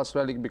first-class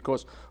relic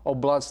because of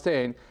blood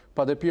stain.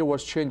 Padre Pio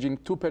was changing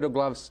 2 pair of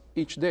gloves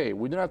each day.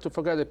 We don't have to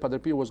forget that Padre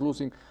Pio was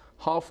losing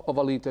half of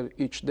a liter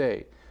each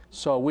day.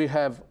 So we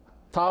have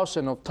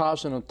thousands of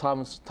Padre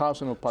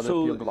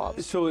Pio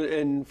gloves. So,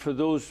 and for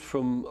those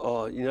from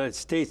United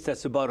States,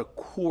 that's about a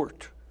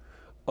quart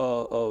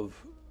of,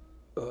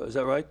 is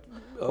that right?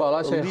 Well,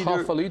 I say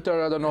half a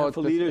liter, I don't know. Half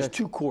a liter is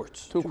 2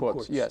 quarts. 2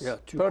 quarts, yes, yeah,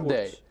 2 per quarts.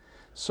 day.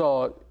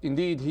 So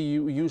indeed, he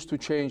used to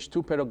change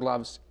 2 pair of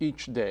gloves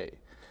each day.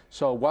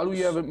 So while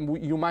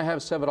you might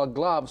have several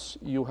gloves,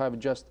 you have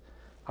just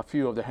a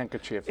few of the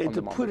handkerchief. And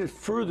to put it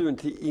further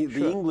into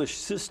the English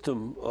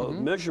system of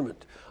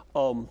measurement,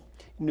 2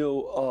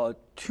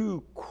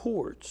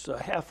 quarts,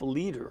 half a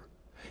liter,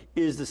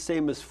 is the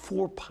same as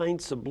 4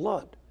 pints of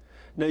blood.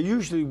 Now,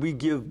 usually we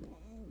give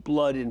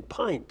blood in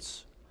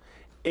pints,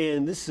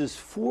 and this is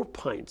 4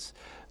 pints.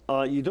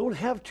 You don't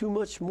have too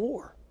much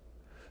more.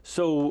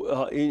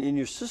 So in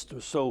your system,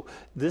 so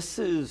this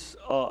is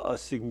a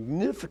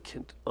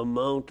significant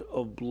amount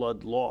of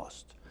blood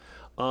lost.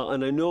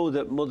 And I know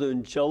that Mother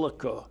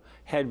Angelica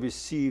had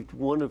received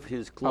one of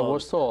his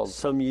gloves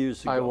some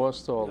years ago. I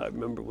was told. I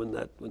remember when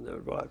that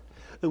arrived.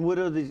 And what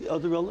are the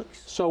other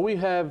relics? So we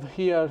have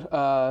here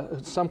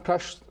some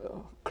crust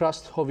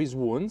of his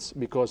wounds,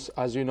 because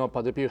as you know,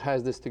 Padre Pio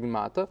has the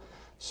stigmata.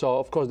 So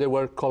of course they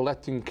were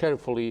collecting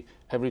carefully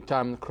every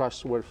time the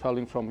crusts were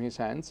falling from his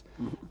hands.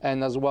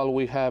 And as well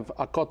we have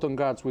a cotton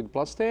guards with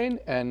blood stain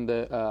and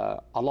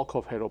a lock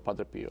of hair of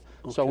Padre Pio.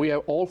 Okay. So we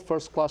have all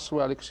first-class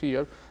relics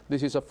here.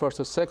 This is a first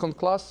and second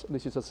class.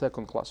 This is a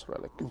second-class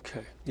relic.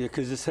 Okay. Yeah,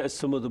 because this has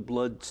some of the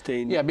blood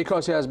stain. Yeah,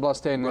 because he has blood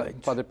stain in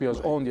Padre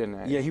Pio's own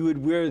DNA. Yeah, he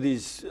would wear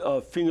these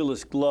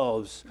fingerless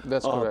gloves.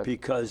 That's correct.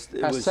 Because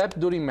it except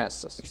during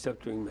masses.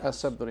 Except during masses.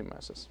 Except during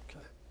masses. Okay.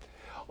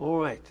 All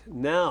right.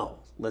 Now,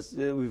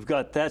 we've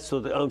got that, so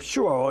that I'm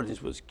sure our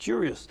audience was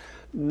curious.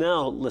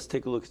 Now, let's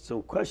take a look at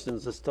some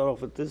questions. Let's start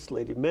off with this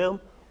lady. Ma'am,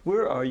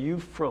 where are you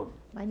from?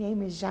 My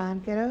name is Jean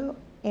Guido,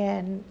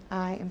 and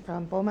I am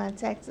from Beaumont,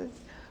 Texas,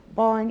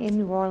 born in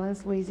New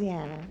Orleans,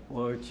 Louisiana.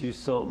 Aren't you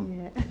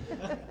something?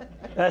 Yeah.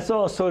 That's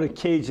all sort of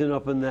Cajun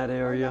up in that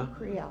area.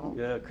 Creole.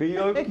 Yeah,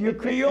 Creole. You're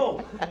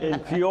Creole.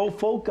 And Creole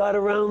folk got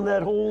around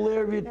that whole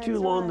area too,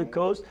 along the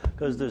coast,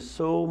 because there's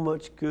so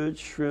much good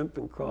shrimp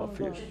and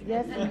crawfish. Oh,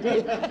 yes,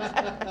 indeed.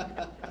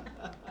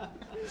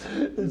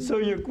 And so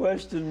your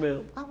question,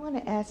 ma'am. I want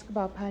to ask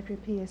about Padre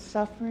Pio's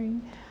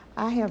suffering.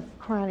 I have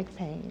chronic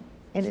pain,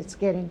 and it's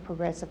getting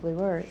progressively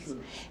worse. Sure.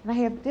 And I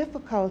have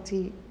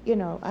difficulty,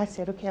 I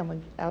said, okay,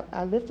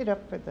 I lift it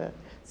up for the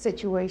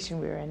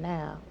situation we're in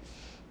now.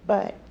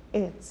 But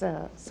it's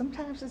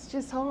sometimes it's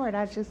just hard.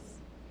 I just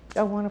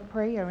don't want to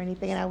pray or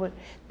anything. And I would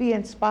be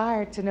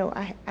inspired to know,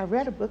 I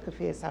read a book of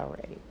his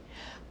already,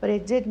 but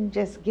it didn't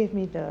just give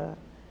me the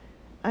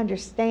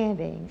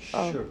understanding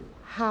of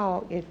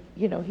how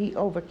he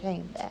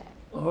overcame that.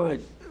 All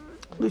right.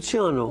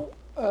 Luciano.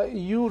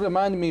 You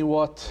remind me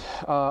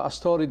a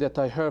story that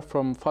I heard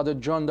from Father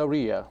John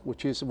Daria,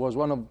 which was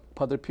one of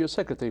Padre Pio's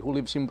secretary, who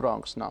lives in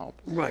Bronx now.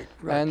 Right.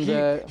 And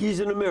he's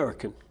an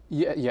American.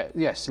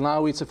 Yes.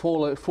 Now it's a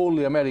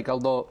fully American,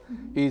 although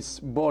was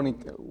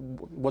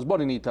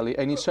born in Italy,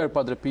 and he served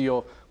Padre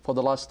Pio for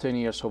the last 10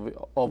 years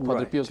of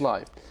Padre Pio's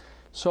life.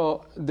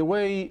 So the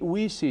way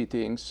we see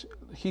things,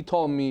 he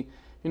told me,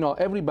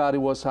 everybody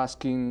was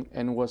asking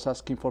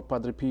for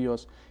Padre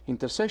Pio's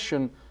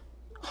intercession,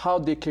 how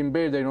they can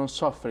bear their own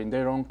suffering,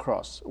 their own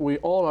cross. We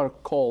all are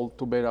called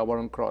to bear our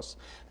own cross.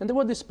 And there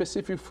was this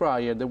specific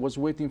friar that was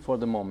waiting for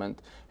the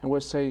moment and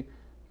was saying,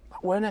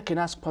 when I can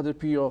ask Padre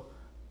Pio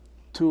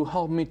to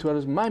help me to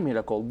realize my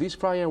miracle. This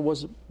friar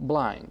was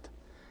blind.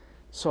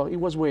 So he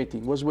was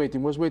waiting.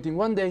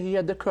 One day he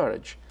had the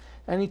courage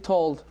and he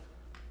told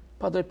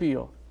Padre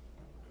Pio,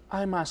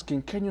 I'm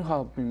asking, can you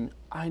help me?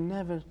 I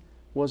never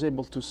was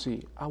able to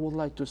see. I would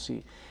like to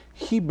see.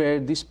 He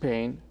bared this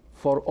pain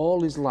for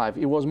all his life.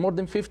 He was more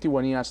than 50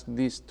 when he asked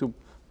this to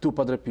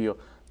Padre Pio.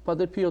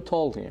 Padre Pio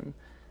told him,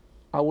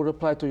 I will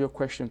reply to your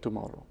question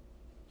tomorrow.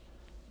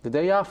 The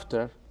day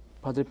after,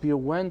 Padre Pio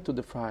went to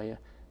the friar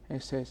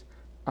and says,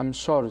 I'm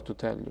sorry to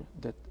tell you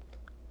that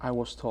I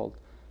was told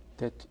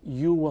that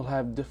you will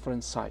have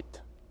different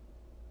sight.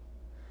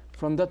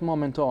 From that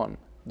moment on,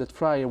 that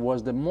friar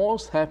was the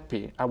most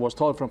happy, I was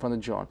told from Father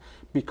John,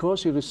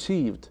 because he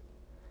received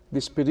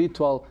the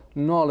spiritual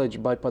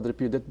knowledge by Padre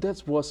Pio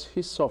that was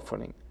his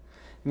suffering.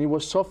 And he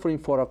was suffering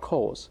for a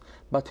cause,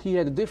 but he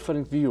had a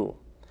different view.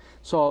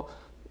 So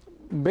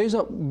based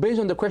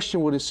on the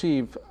question we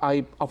receive,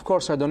 of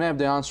course I don't have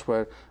the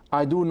answer.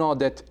 I do know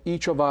that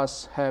each of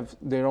us have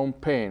their own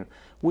pain.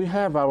 We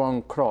have our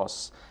own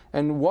cross.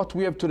 And what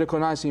we have to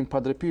recognize in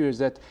Padre Pio is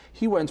that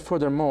he went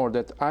furthermore,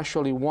 that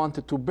actually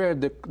wanted to bear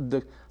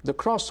the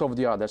cross of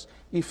the others.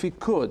 If he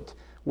could,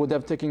 would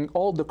have taken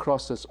all the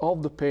crosses, all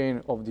the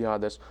pain of the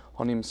others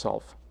on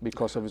himself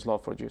because of his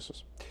love for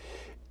Jesus.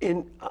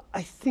 And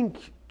I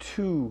think,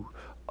 too,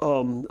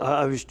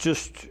 I was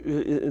just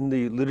in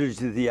the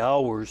Liturgy of the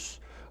Hours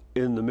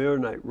in the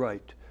Maronite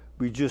Rite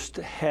We just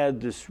had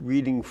this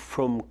reading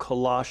from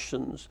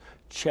Colossians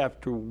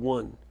chapter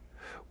 1,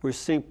 where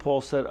St.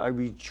 Paul said, I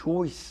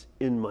rejoice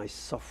in my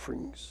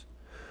sufferings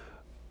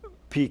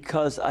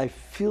because I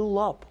fill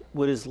up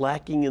what is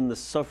lacking in the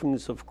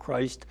sufferings of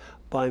Christ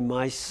by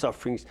my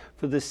sufferings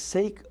for the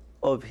sake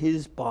of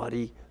his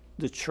body,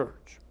 the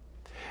church.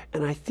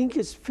 And I think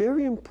it's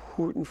very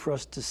important for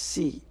us to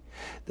see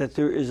that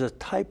there is a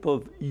type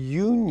of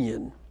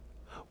union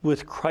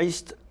with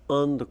Christ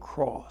on the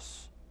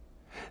cross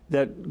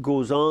that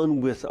goes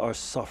on with our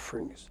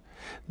sufferings.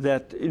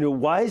 That,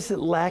 why is it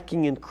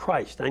lacking in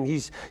Christ? And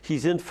he's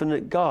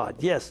infinite God,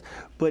 yes,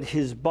 but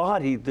his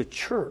body, the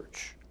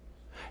church,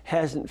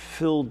 hasn't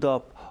filled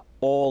up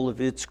all of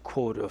its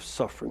quota of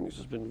sufferings.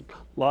 There's been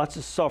lots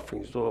of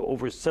sufferings,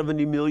 over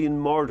 70 million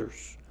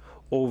martyrs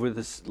over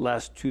this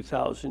last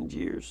 2,000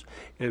 years,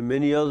 and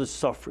many other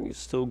sufferings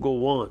still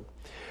go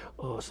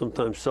on,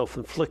 sometimes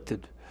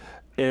self-inflicted.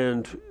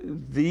 And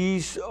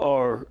these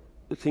are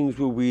things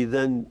where we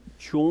then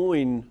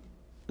join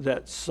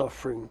that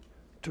suffering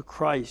to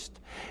Christ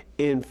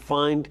and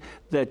find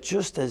that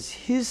just as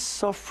his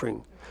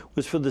suffering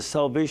was for the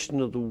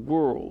salvation of the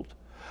world,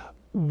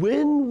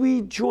 when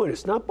we join,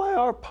 it's not by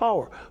our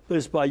power, but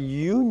it's by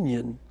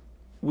union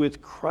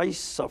with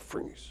Christ's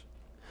sufferings,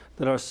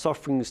 that our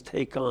sufferings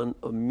take on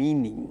a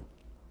meaning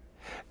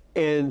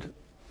and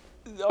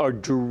are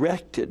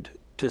directed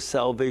to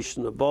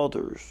salvation of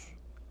others.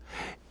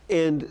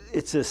 And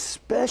it's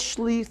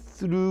especially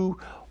through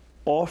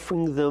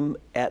offering them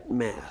at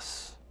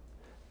Mass.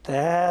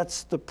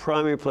 That's the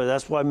primary place.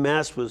 That's why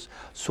Mass was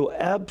so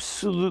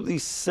absolutely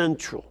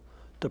central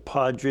to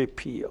Padre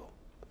Pio.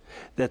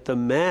 That the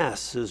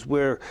Mass is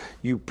where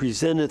you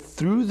present it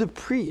through the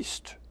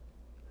priest.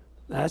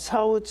 That's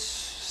how it's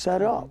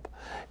set up.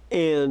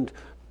 And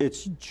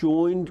it's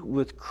joined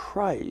with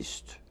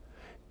Christ.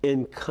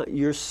 And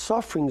your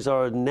sufferings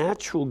are a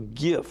natural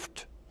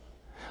gift,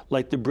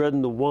 like the bread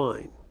and the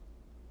wine.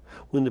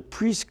 When the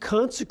priest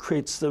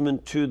consecrates them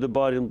into the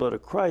body and blood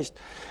of Christ,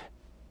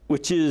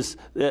 which is,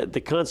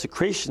 the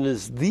consecration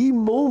is the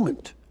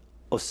moment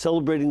of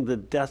celebrating the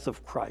death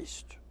of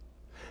Christ,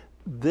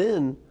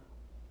 then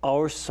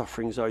our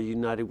sufferings are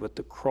united with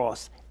the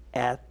cross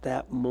at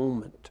that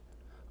moment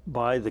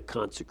by the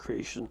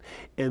consecration.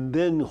 And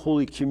then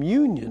Holy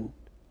Communion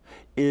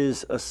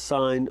is a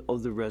sign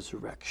of the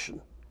resurrection,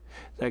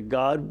 that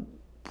God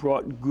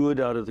brought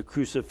good out of the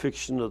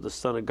crucifixion of the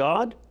Son of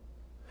God,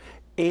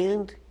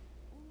 and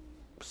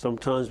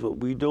sometimes what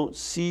we don't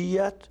see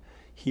yet,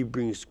 he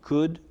brings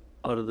good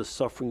out of the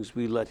sufferings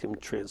we let him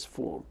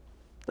transform.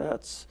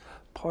 That's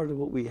part of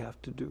what we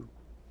have to do.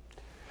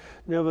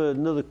 We have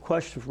another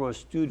question from our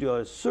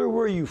studio. Sir,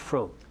 where are you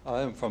from? I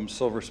am from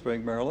Silver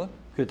Spring, Maryland.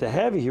 Good to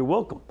have you here.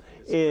 Welcome.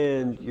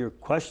 And your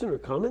question or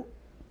comment?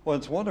 Well,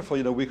 it's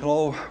wonderful. We can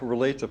all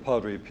relate to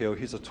Padre Pio.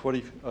 He's a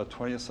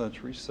 20th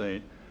century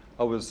saint.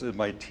 I was in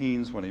my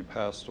teens when he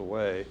passed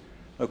away.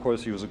 And of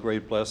course, he was a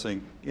great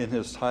blessing in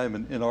his time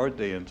and in our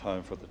day and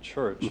time for the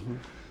church. Mm-hmm.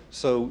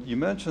 So you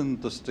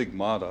mentioned the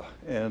stigmata.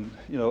 And,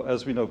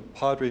 as we know,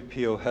 Padre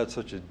Pio had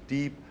such a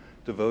deep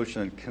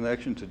devotion and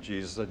connection to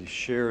Jesus that he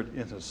shared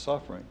in his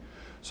suffering.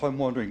 So I'm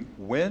wondering,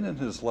 when in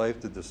his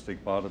life did the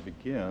stigmata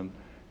begin,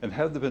 and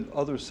have there been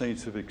other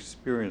saints who've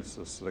experienced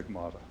the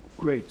stigmata?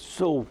 Great.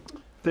 So,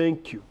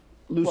 thank you.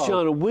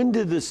 Luciano, when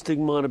did the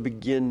stigmata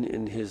begin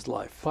in his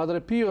life? Padre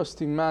Pio's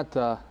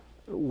stigmata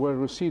were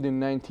received in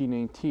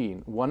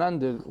 1918,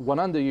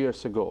 100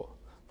 years ago,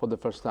 for the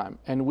first time.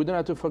 And we don't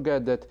have to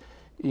forget that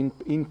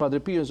in Padre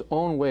Pio's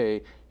own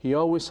way, he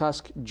always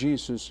asked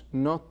Jesus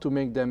not to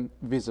make them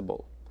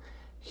visible.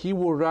 He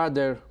would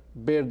rather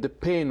bear the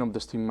pain of the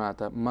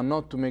stigmata, but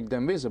not to make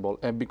them visible.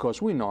 And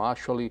because we know,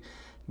 actually,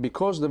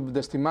 because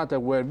the stigmata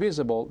were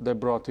visible, they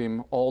brought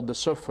him all the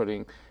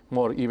suffering,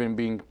 more even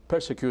being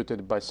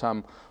persecuted by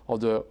some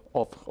of the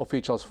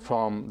officials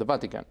from the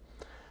Vatican.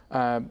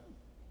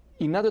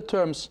 In other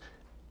terms,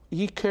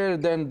 he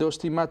carried then those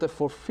stigmata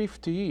for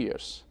 50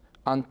 years,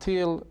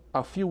 until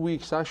a few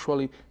weeks,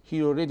 actually,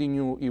 he already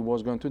knew he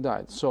was going to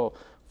die. So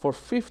for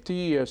 50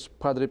 years,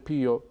 Padre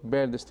Pio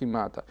bare the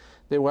stigmata.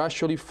 There were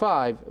actually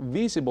 5,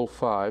 visible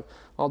 5,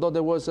 although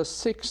there was a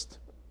sixth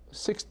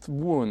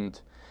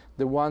wound,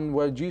 the one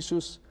where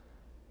Jesus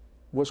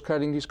was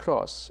carrying his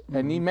cross. Mm-hmm.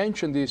 And he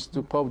mentioned this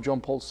to Pope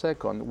John Paul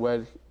II,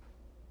 where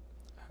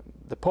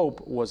the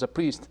Pope was a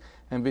priest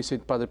and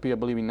visited Padre Pio, I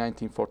believe, in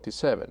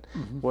 1947.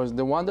 Mm-hmm. Was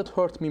the one that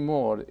hurt me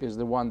more is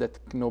the one that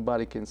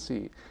nobody can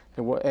see.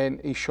 And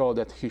he showed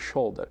that his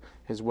shoulder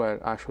is where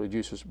actually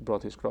Jesus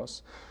brought his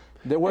cross.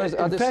 There was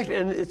in fact,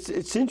 and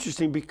it's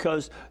interesting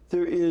because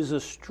there is a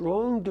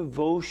strong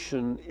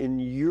devotion in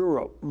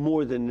Europe,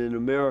 more than in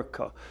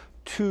America,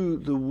 to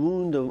the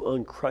wound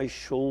on Christ's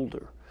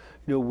shoulder,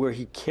 where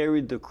he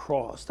carried the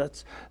cross.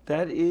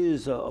 That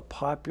is a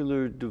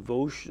popular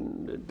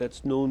devotion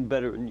that's known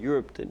better in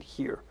Europe than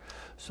here.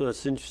 So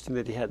it's interesting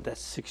that he had that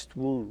 6th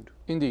wound.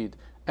 Indeed.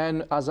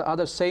 And as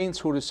other saints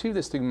who received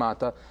the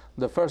stigmata,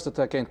 the first that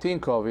I can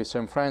think of is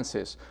St.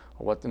 Francis.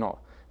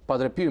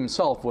 Padre Pio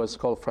himself was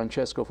called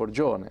Francesco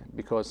Forgione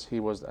because he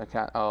was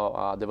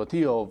a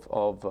devotee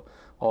of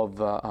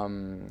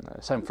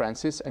Saint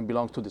Francis and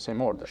belonged to the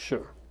same order.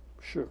 Sure,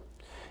 sure.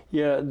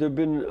 Yeah, there have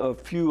been a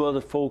few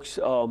other folks,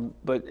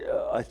 but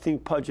I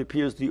think Padre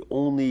Pio is the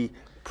only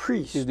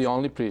priest. He's the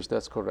only priest,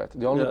 that's correct.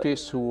 The only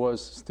priest who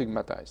was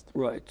stigmatized.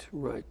 Right,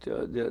 right.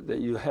 That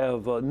you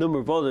have a number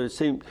of others.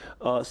 Saint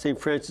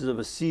Francis of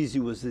Assisi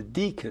was a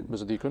deacon.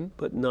 Was a deacon,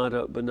 but not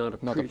a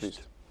priest. Not a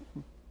priest.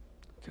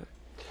 Okay,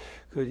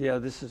 good. Yeah,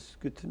 this is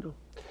good to know.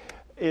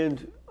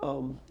 And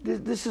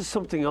this is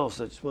something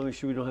else. I just want to make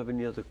sure we don't have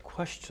any other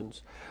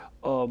questions.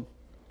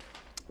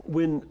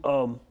 When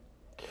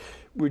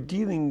we're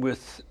dealing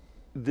with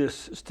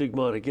this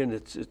stigmata, again,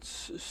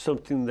 it's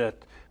something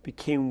that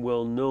became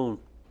well known.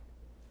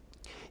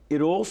 It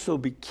also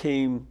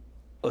became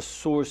a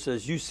source,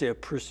 as you say,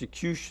 of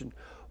persecution.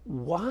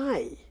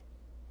 Why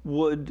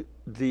would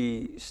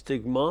the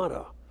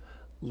stigmata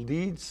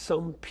lead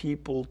some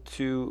people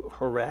to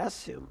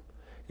harass him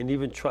and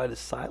even try to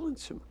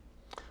silence him?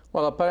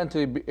 Well,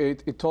 apparently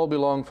it all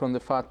belonged from the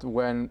fact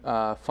when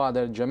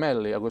Father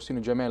Gemelli,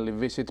 Agostino Gemelli,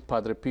 visited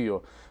Padre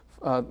Pio.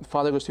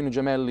 Father Agostino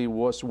Gemelli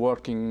was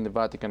working in the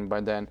Vatican by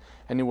then,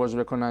 and he was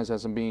recognized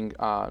as being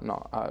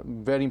a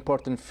very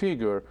important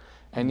figure.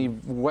 And he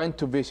went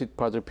to visit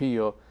Padre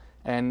Pio,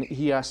 and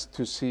he asked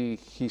to see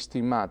his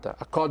stigmata.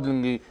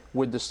 Accordingly,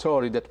 with the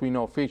story that we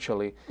know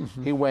officially,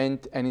 he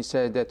went and he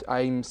said that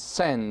I'm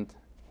sent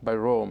by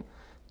Rome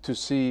to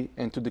see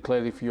and to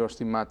declare if your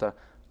stigmata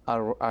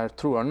are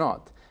true or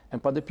not.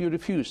 And Padre Pio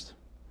refused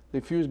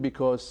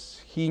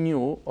because he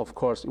knew, of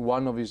course,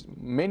 one of his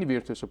many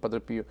virtues of Padre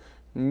Pio,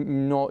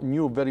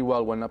 knew very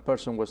well when a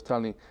person was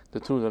telling the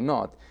truth or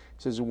not.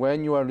 He says,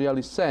 when you are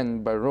really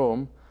sent by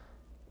Rome,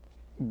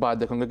 by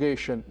the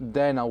congregation,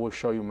 then I will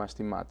show you my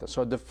stigmata.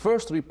 So the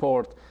first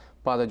report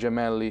Padre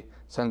Gemelli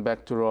sent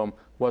back to Rome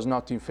was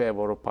not in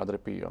favor of Padre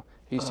Pio.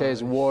 He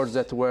says words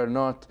that were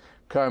not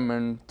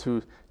common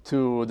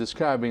to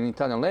describe in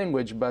Italian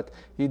language, but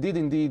he did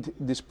indeed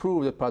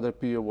disprove that Padre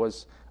Pio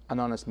was an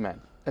honest man.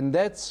 And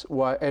that's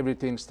why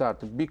everything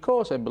started,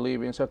 because I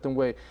believe in a certain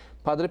way,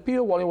 Padre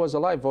Pio, while he was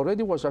alive,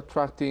 already was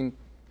attracting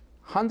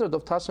hundreds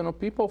of thousands of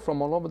people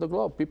from all over the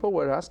globe. People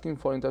were asking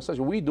for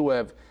intercession. We do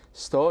have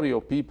story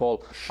of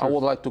people. Sure. I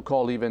would like to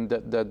call even the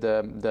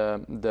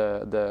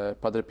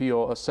Padre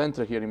Pio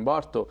Center here in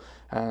Barto,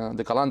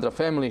 the Calandra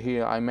family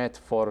here I met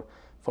for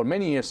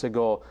many years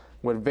ago,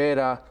 where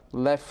Vera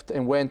left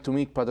and went to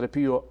meet Padre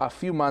Pio a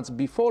few months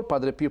before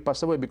Padre Pio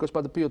passed away, because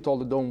Padre Pio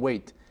told her, don't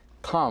wait,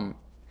 come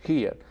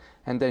here.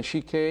 And then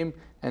she came,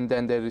 and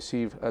then they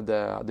received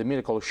the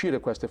miracle she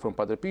requested from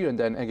Padre Pio. And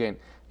then again,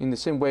 in the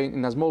same way,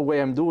 in a small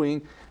way I'm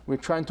doing, we're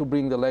trying to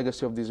bring the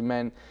legacy of this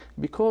man,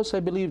 because I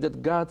believe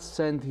that God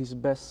sent his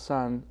best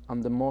son on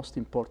the most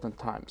important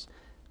times.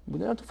 We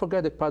don't have to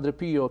forget that Padre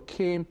Pio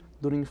came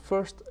during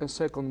First and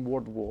Second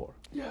World War.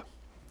 Yeah.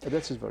 And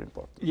that's very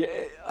important. Yeah,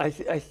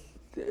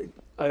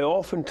 I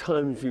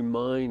oftentimes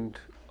remind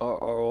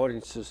our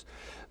audiences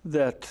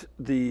that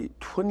the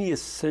 20th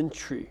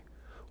century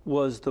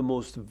was the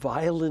most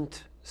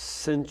violent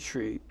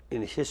century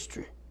in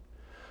history.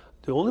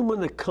 The only one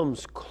that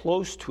comes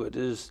close to it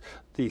is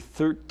the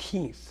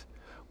 13th,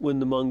 when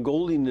the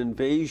Mongolian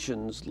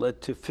invasions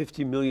led to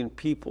 50 million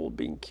people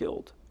being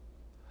killed.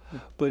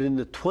 But in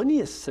the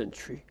 20th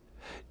century,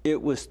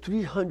 it was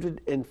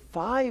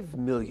 305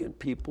 million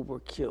people were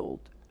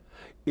killed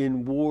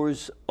in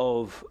wars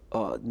of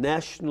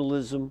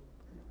nationalism.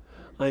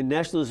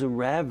 Nationalism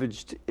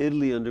ravaged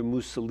Italy under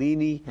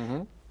Mussolini,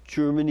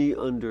 Germany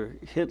under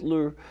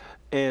Hitler,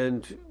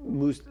 and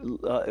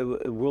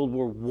World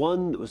War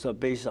I was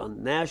based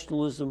on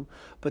nationalism.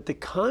 But the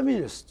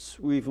communists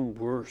were even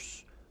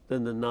worse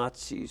than the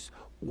Nazis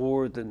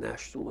or the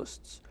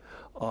nationalists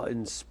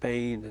in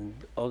Spain and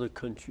other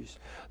countries.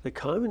 The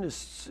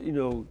communists,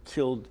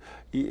 killed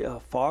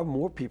far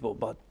more people,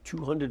 about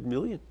 200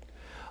 million.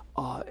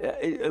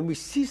 And we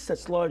see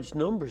such large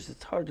numbers,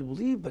 it's hard to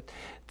believe, but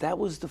that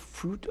was the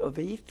fruit of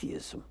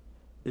atheism,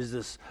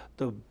 is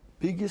the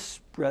biggest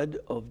spread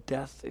of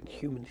death in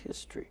human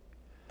history.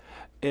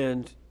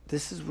 And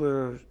this is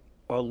where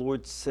our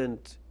Lord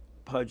sent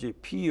Padre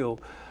Pio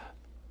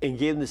and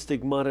gave him the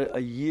stigmata a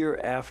year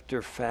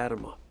after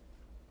Fatima,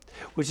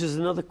 which is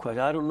another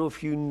question. I don't know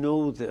if you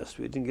know this.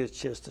 We didn't get a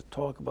chance to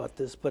talk about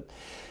this, but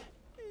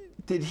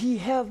did he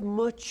have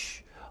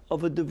much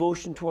of a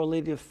devotion to Our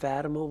Lady of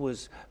Fatima?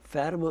 Was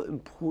Fatima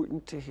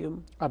important to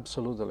him?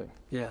 Absolutely.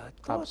 Yeah, I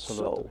thought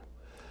absolutely.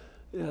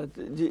 So.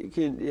 Yeah,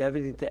 can you have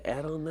anything to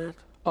add on that?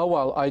 Oh,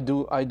 well, I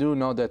do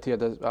know that, yeah,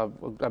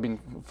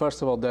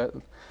 first of all,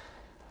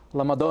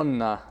 La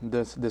Madonna,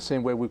 the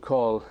same way we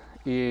call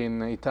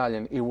in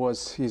Italian, it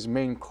was his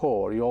main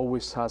core. He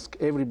always asked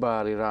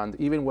everybody around,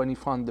 even when he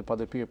found the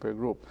Padre Pio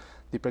group,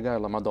 di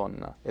pregare la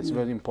Madonna. It's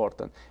very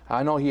important.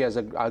 I know he has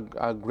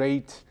a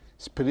great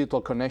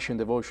spiritual connection,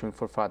 devotion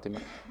for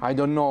Fatima. I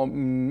don't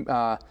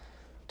know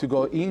to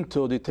go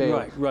into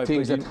detail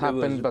things that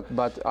happened,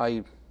 but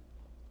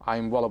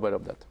I'm well aware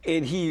of that.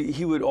 And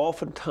he would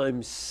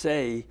oftentimes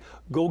say,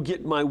 "Go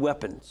get my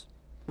weapons,"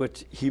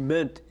 but he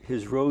meant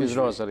his rosary. His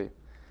rosary.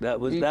 That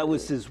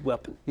was his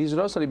weapon. His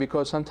rosary,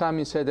 because sometimes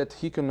he said that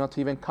he could not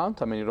even count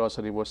how many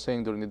rosary he was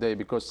saying during the day,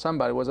 because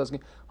somebody was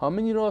asking, "How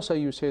many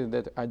rosary you say?"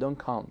 That I don't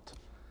count.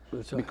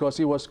 That's right. Because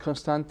he was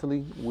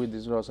constantly with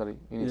his rosary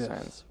in his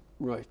hands.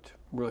 Right.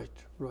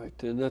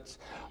 And that's,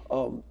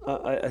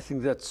 I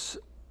think that's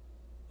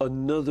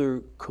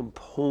another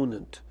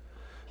component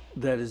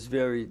that is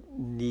very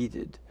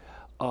needed.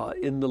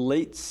 In the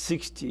late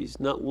 60s,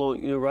 not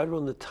long, right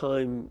around the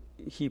time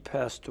he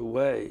passed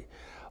away,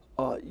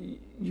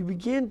 you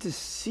began to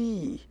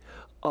see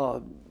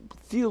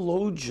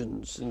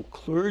theologians and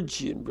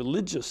clergy and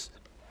religious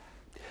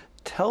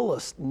tell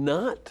us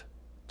not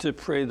to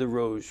pray the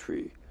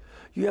rosary.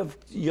 You have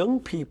young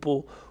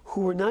people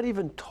who are not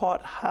even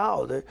taught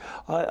how.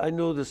 I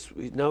know this,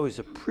 now he's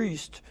a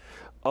priest,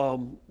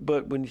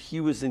 but when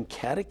he was in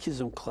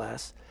catechism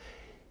class,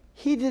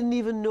 he didn't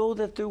even know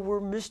that there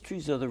were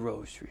mysteries of the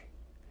rosary.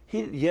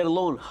 Yet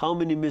alone how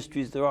many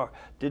mysteries there are.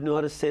 Didn't know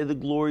how to say the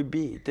Glory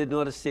Be, didn't know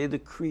how to say the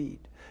Creed.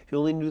 He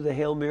only knew the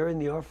Hail Mary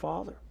and the Our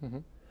Father. Mm-hmm.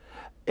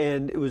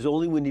 And it was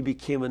only when he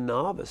became a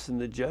novice in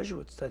the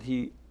Jesuits that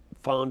he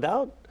found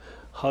out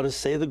how to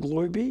say the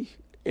Glory Be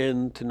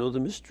and to know the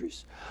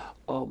mysteries.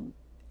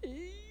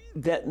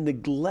 That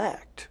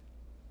neglect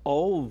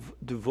of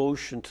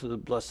devotion to the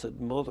Blessed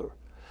Mother,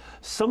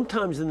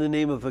 sometimes in the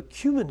name of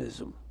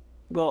ecumenism.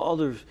 Well,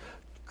 other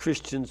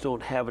Christians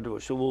don't have a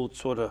devotion, so we'll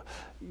sort of,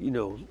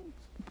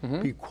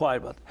 be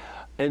quiet about that.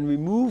 And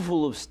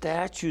removal of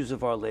statues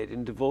of Our Lady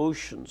and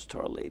devotions to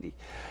Our Lady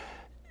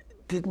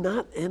did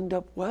not end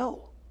up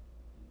well.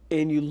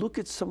 And you look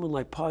at someone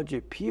like Padre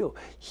Pio,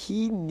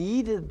 he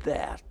needed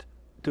that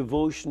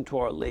devotion to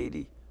Our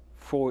Lady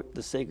for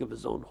the sake of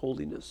his own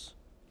holiness,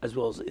 as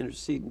well as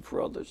interceding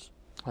for others.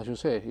 As you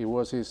say, it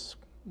was his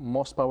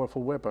most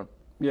powerful weapon.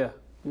 Yeah,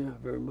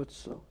 very much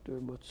so,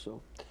 very much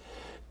so.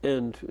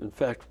 And in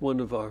fact, one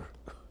of our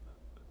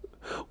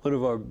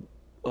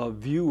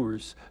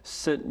viewers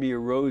sent me a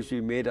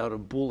rosary made out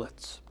of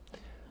bullets,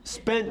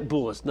 spent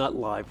bullets, not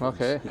live ones.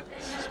 Okay,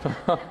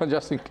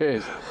 just in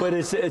case. But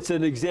it's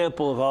an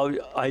example of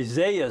how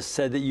Isaiah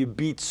said that you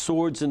beat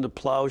swords into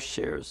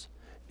plowshares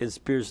and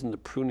spears into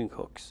pruning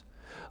hooks.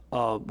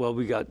 Well,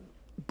 we got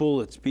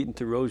bullets beaten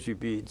to rosary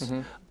beads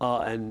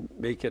and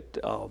make it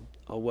a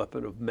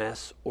weapon of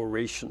mass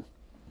oration.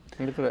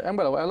 And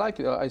well, I like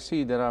it. I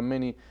see there are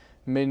many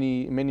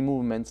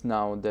movements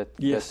now that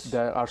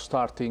are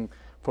starting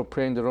for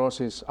praying the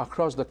rosaries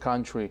across the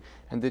country,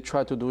 and they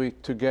try to do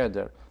it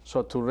together,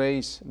 so to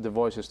raise the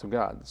voices to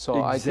God.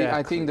 So exactly.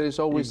 I think there is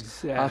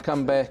always a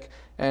comeback,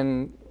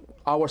 and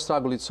our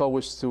struggle is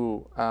always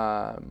to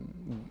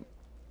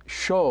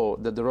show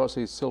that the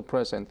rosary is still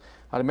present.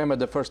 I remember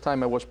the first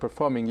time I was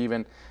performing,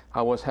 even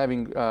I was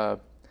having at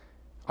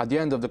the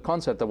end of the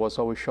concert I was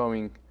always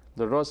showing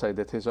the rosary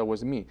that is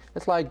always me.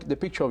 It's like the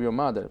picture of your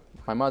mother.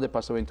 My mother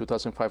passed away in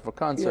 2005 for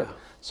cancer. Yeah.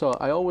 So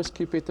I always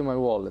keep it in my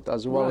wallet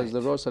as well as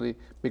the rosary,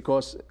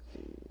 because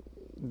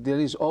there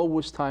is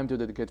always time to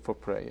dedicate for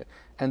prayer.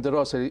 And the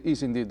rosary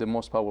is indeed the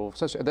most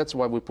powerful. That's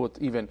why we put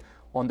even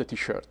on the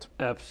t-shirt.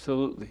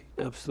 Absolutely,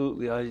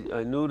 absolutely.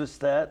 I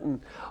noticed that,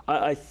 and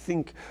I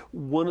think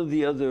one of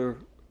the other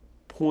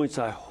points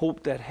I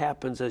hope that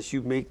happens as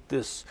you make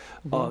this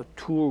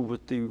tour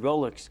with the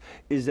relics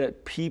is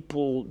that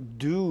people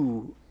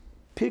do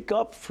pick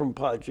up from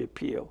Padre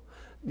Pio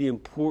the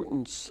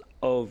importance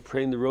of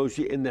praying the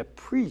rosary, and that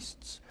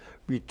priests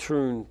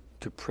return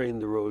to praying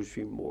the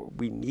rosary more.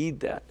 We need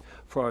that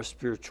for our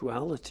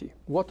spirituality.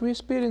 What we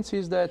experience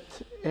is that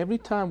every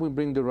time we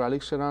bring the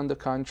relics around the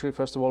country,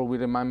 first of all, we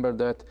remember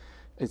that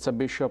it's a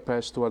bishop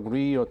has to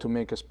agree or to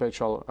make a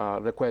special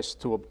request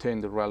to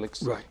obtain the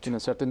relics in a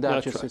certain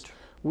diocese. Right.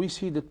 We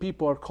see that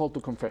people are called to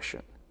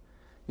confession.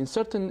 In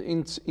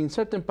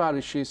certain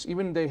parishes,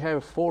 even they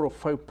have 4 or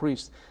 5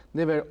 priests,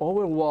 they were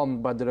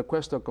overwhelmed by the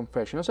request of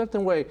confession. In a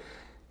certain way,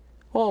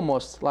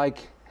 almost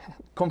like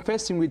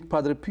confessing with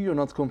Padre Pio,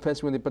 not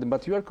confessing with the Padre,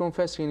 but you are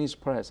confessing in his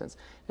presence.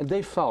 And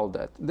they felt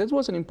that. That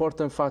was an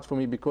important fact for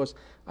me, because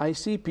I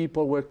see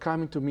people were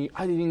coming to me,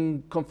 I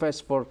didn't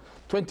confess for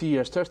 20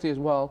 years, 30 years.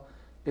 Well,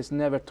 it's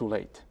never too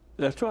late.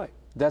 That's right.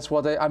 That's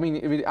what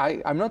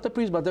I'm not a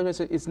priest, but they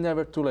say it's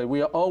never too late.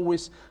 We are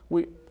always,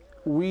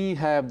 we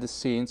have the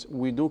sins,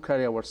 we do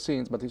carry our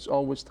sins, but it's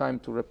always time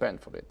to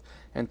repent for it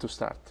and to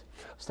start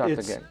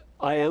again.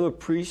 I am a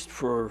priest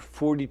for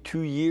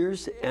 42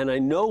 years, and I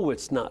know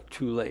it's not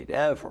too late,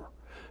 ever.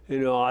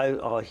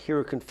 I'll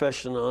hear a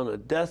confession on a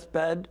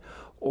deathbed,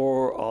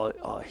 or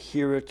I'll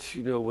hear it,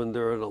 when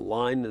they're in a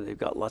line and they've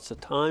got lots of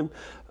time.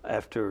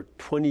 After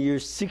 20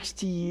 years,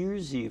 60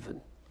 years even,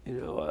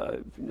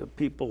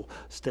 people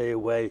stay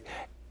away,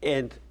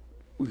 and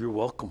you're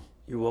welcome.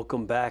 You're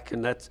welcome back,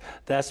 and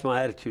that's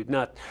my attitude.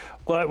 Not,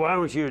 why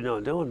aren't you? No,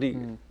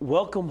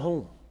 welcome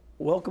home.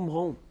 Welcome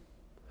home.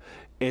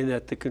 And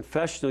at the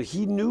confessional,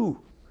 he knew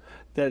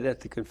that at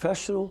the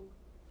confessional,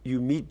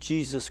 you meet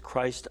Jesus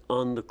Christ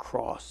on the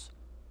cross,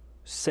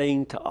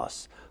 saying to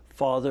us,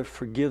 Father,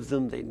 forgive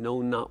them, they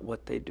know not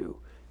what they do.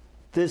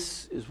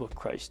 This is what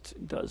Christ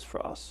does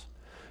for us.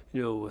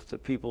 You know, with the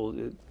people,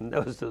 and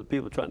that was the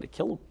people trying to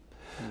kill him.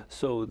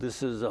 So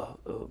this is an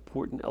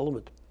important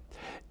element.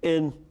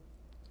 And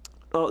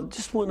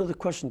just one other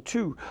question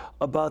too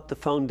about the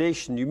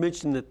foundation. You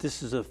mentioned that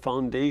this is a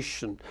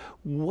foundation.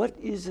 What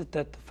is it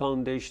that the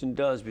foundation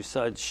does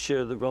besides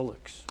share the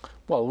relics?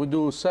 Well, we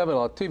do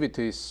several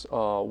activities.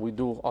 We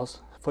do,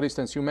 for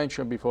instance, you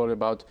mentioned before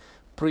about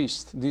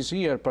priests. This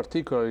year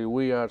particularly,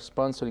 we are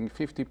sponsoring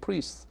 50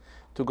 priests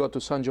to go to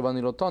San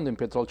Giovanni Rotondo in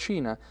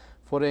Pietrelcina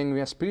for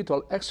having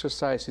spiritual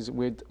exercises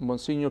with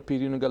Monsignor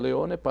Pirino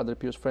Galeone, Padre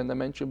Pio's friend I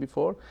mentioned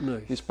before.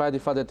 Nice. Despite the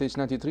fact that he's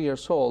 93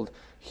 years old,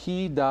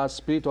 he does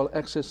spiritual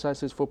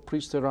exercises for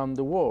priests around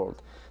the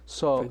world.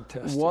 So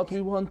Fantastic. what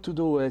we want to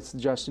do is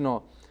just, you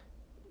know,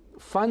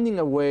 finding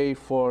a way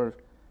for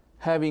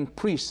having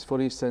priests,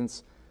 for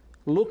instance,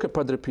 look at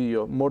Padre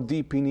Pio more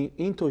deeply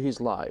into his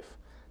life.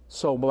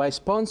 So by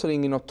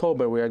sponsoring in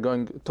October, we are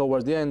going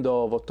towards the end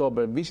of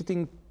October,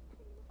 visiting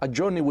a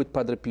journey with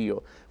Padre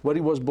Pio, where he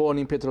was born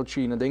in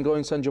Pietrelcina, then go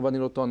in San Giovanni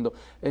Rotondo,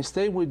 and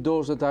stay with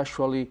those that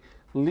actually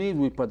live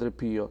with Padre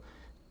Pio,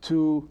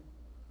 to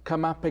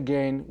come up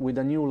again with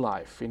a new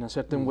life in a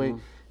certain way,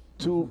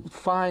 to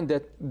find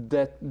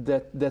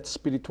that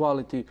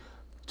spirituality,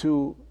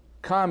 to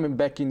come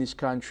back in this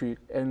country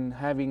and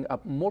having a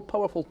more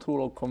powerful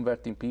tool of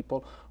converting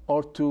people,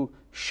 or to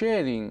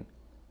sharing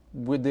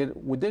with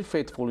their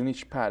faithful in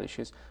each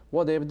parishes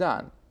what they have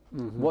done,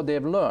 what they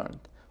have learned,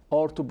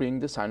 or to bring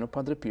the sign of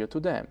Padre Pio to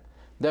them.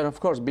 Then, of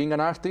course, being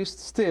an artist,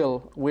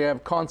 still, we have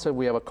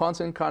a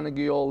concert in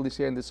Carnegie Hall this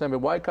year in December.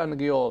 Why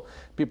Carnegie Hall?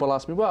 People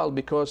ask me, well,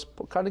 because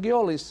Carnegie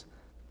Hall is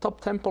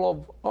top temple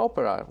of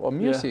opera or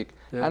music,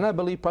 and I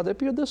believe Padre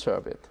Pio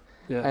deserves it.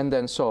 And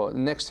then, so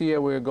next year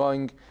we're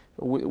going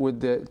with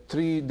the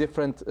 3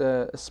 different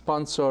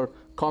sponsor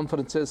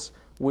conferences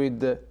with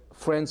the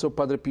Friends of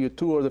Padre Pio,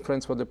 2 of the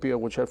Friends of Padre Pio,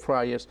 which are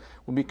friars,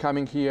 will be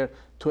coming here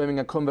to having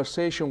a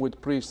conversation with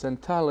priests and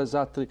tell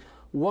exactly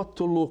what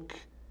to look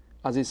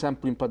as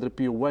example in Padre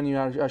Pio when you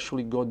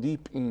actually go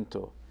deep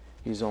into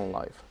his own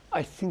life.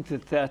 I think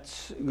that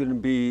that's going to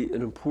be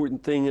an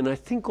important thing, and I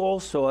think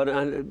also,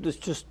 and this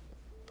just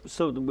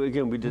so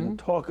again we didn't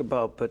talk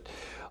about, but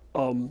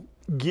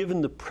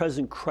given the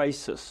present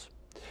crisis,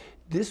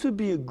 this would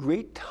be a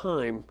great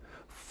time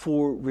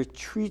for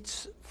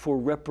retreats for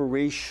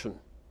reparation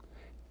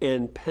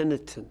and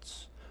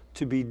penitence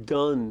to be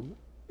done,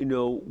 you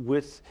know,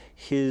 with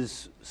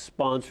his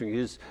sponsoring,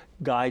 his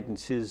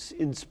guidance, his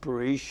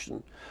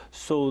inspiration,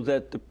 so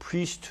that the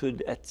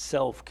priesthood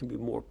itself can be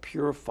more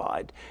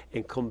purified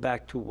and come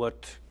back to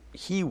what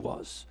he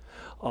was.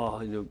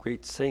 You know,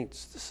 great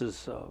saints. This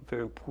is a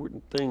very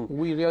important thing.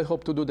 We really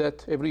hope to do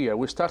that every year.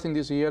 We're starting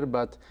this year,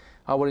 but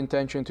our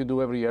intention to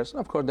do every year.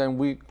 Of course, then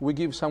we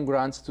give some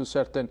grants to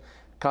certain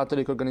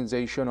Catholic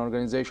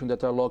organization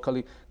that are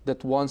locally,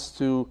 that wants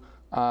to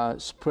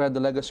spread the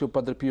legacy of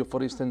Padre Pio.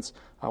 For instance,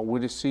 we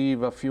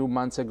received a few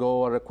months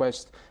ago a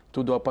request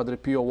to do a Padre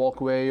Pio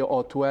walkway,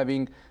 or to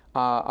having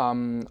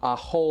a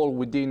hall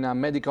within a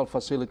medical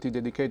facility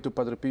dedicated to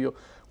Padre Pio.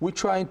 We're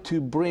trying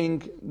to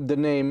bring the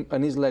name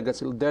and his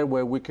legacy there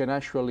where we can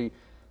actually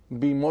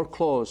be more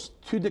close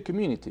to the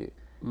community,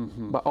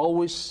 but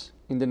always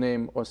in the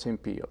name of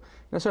Saint Pio.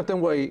 In a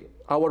certain way,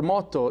 our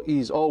motto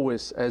is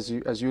always, as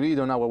you read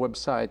on our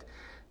website,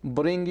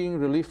 bringing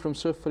relief from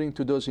suffering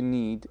to those in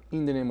need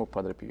in the name of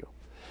Padre Pio.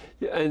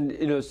 Yeah, and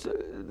you know, so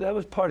that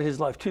was part of his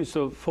life too,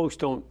 so folks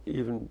don't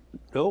even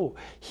know.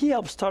 He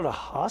helped start a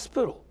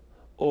hospital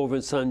over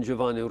in San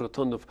Giovanni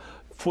Rotondo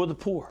for the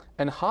poor.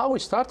 And how he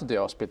started the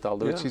hospital,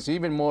 which is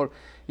even more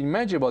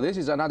imaginable. This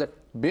is another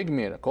big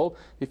miracle.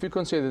 If you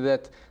consider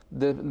that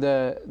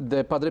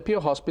the Padre Pio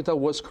Hospital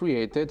was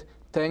created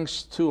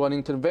thanks to an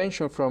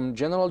intervention from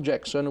General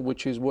Jackson,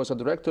 which was a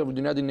director of the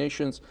United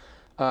Nations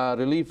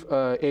Relief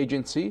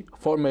Agency,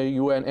 former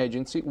UN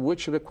agency,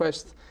 which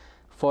requests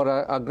for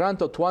a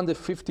grant of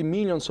 250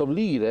 million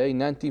lire in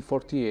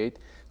 1948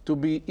 to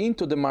be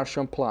into the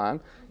Marshall Plan,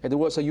 and there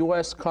was a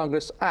US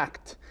Congress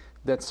Act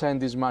that sent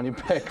this money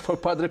back for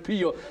Padre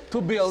Pio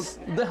to build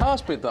the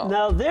hospital.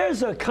 Now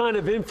there's a kind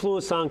of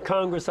influence on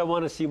Congress I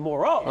want to see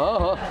more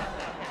of.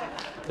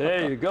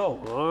 There you go.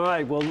 All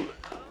right, well,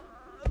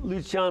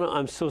 Luciano,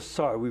 I'm so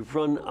sorry. We've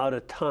run out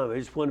of time. I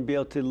just want to be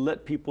able to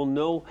let people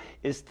know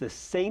it's the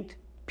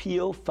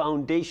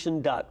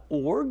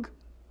stpioffoundation.org,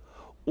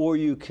 or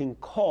you can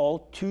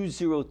call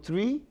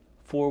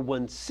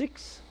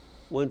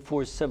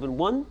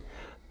 203-416-1471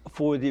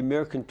 for the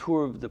American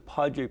tour of the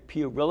Padre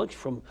Pio relics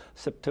from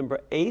September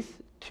 8th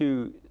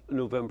to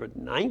November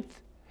 9th.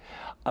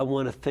 I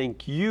want to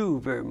thank you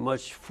very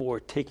much for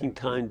taking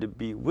time to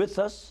be with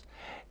us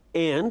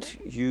and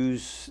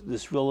use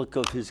this relic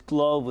of his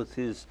glove with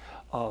his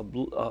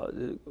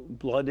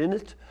blood in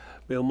it.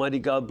 May Almighty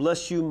God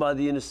bless you, and by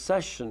the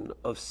intercession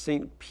of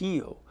Saint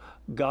Pio,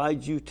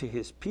 guide you to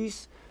his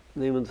peace. In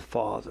the name of the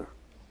Father,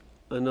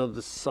 and of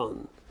the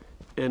Son,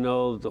 and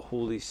of the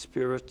Holy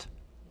Spirit.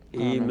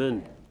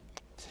 Amen.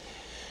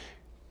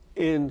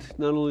 And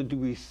not only do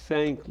we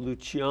thank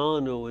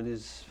Luciano and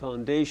his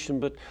foundation,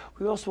 but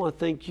we also want to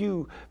thank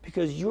you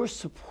because your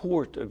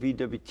support of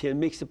EWTN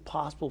makes it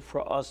possible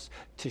for us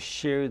to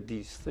share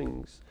these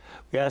things.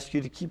 We ask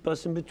you to keep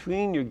us in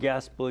between your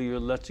gas bill, your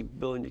electric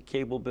bill, and your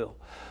cable bill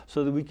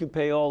so that we can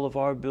pay all of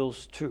our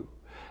bills too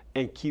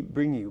and keep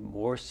bringing you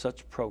more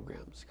such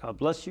programs. God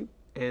bless you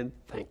and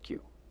thank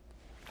you.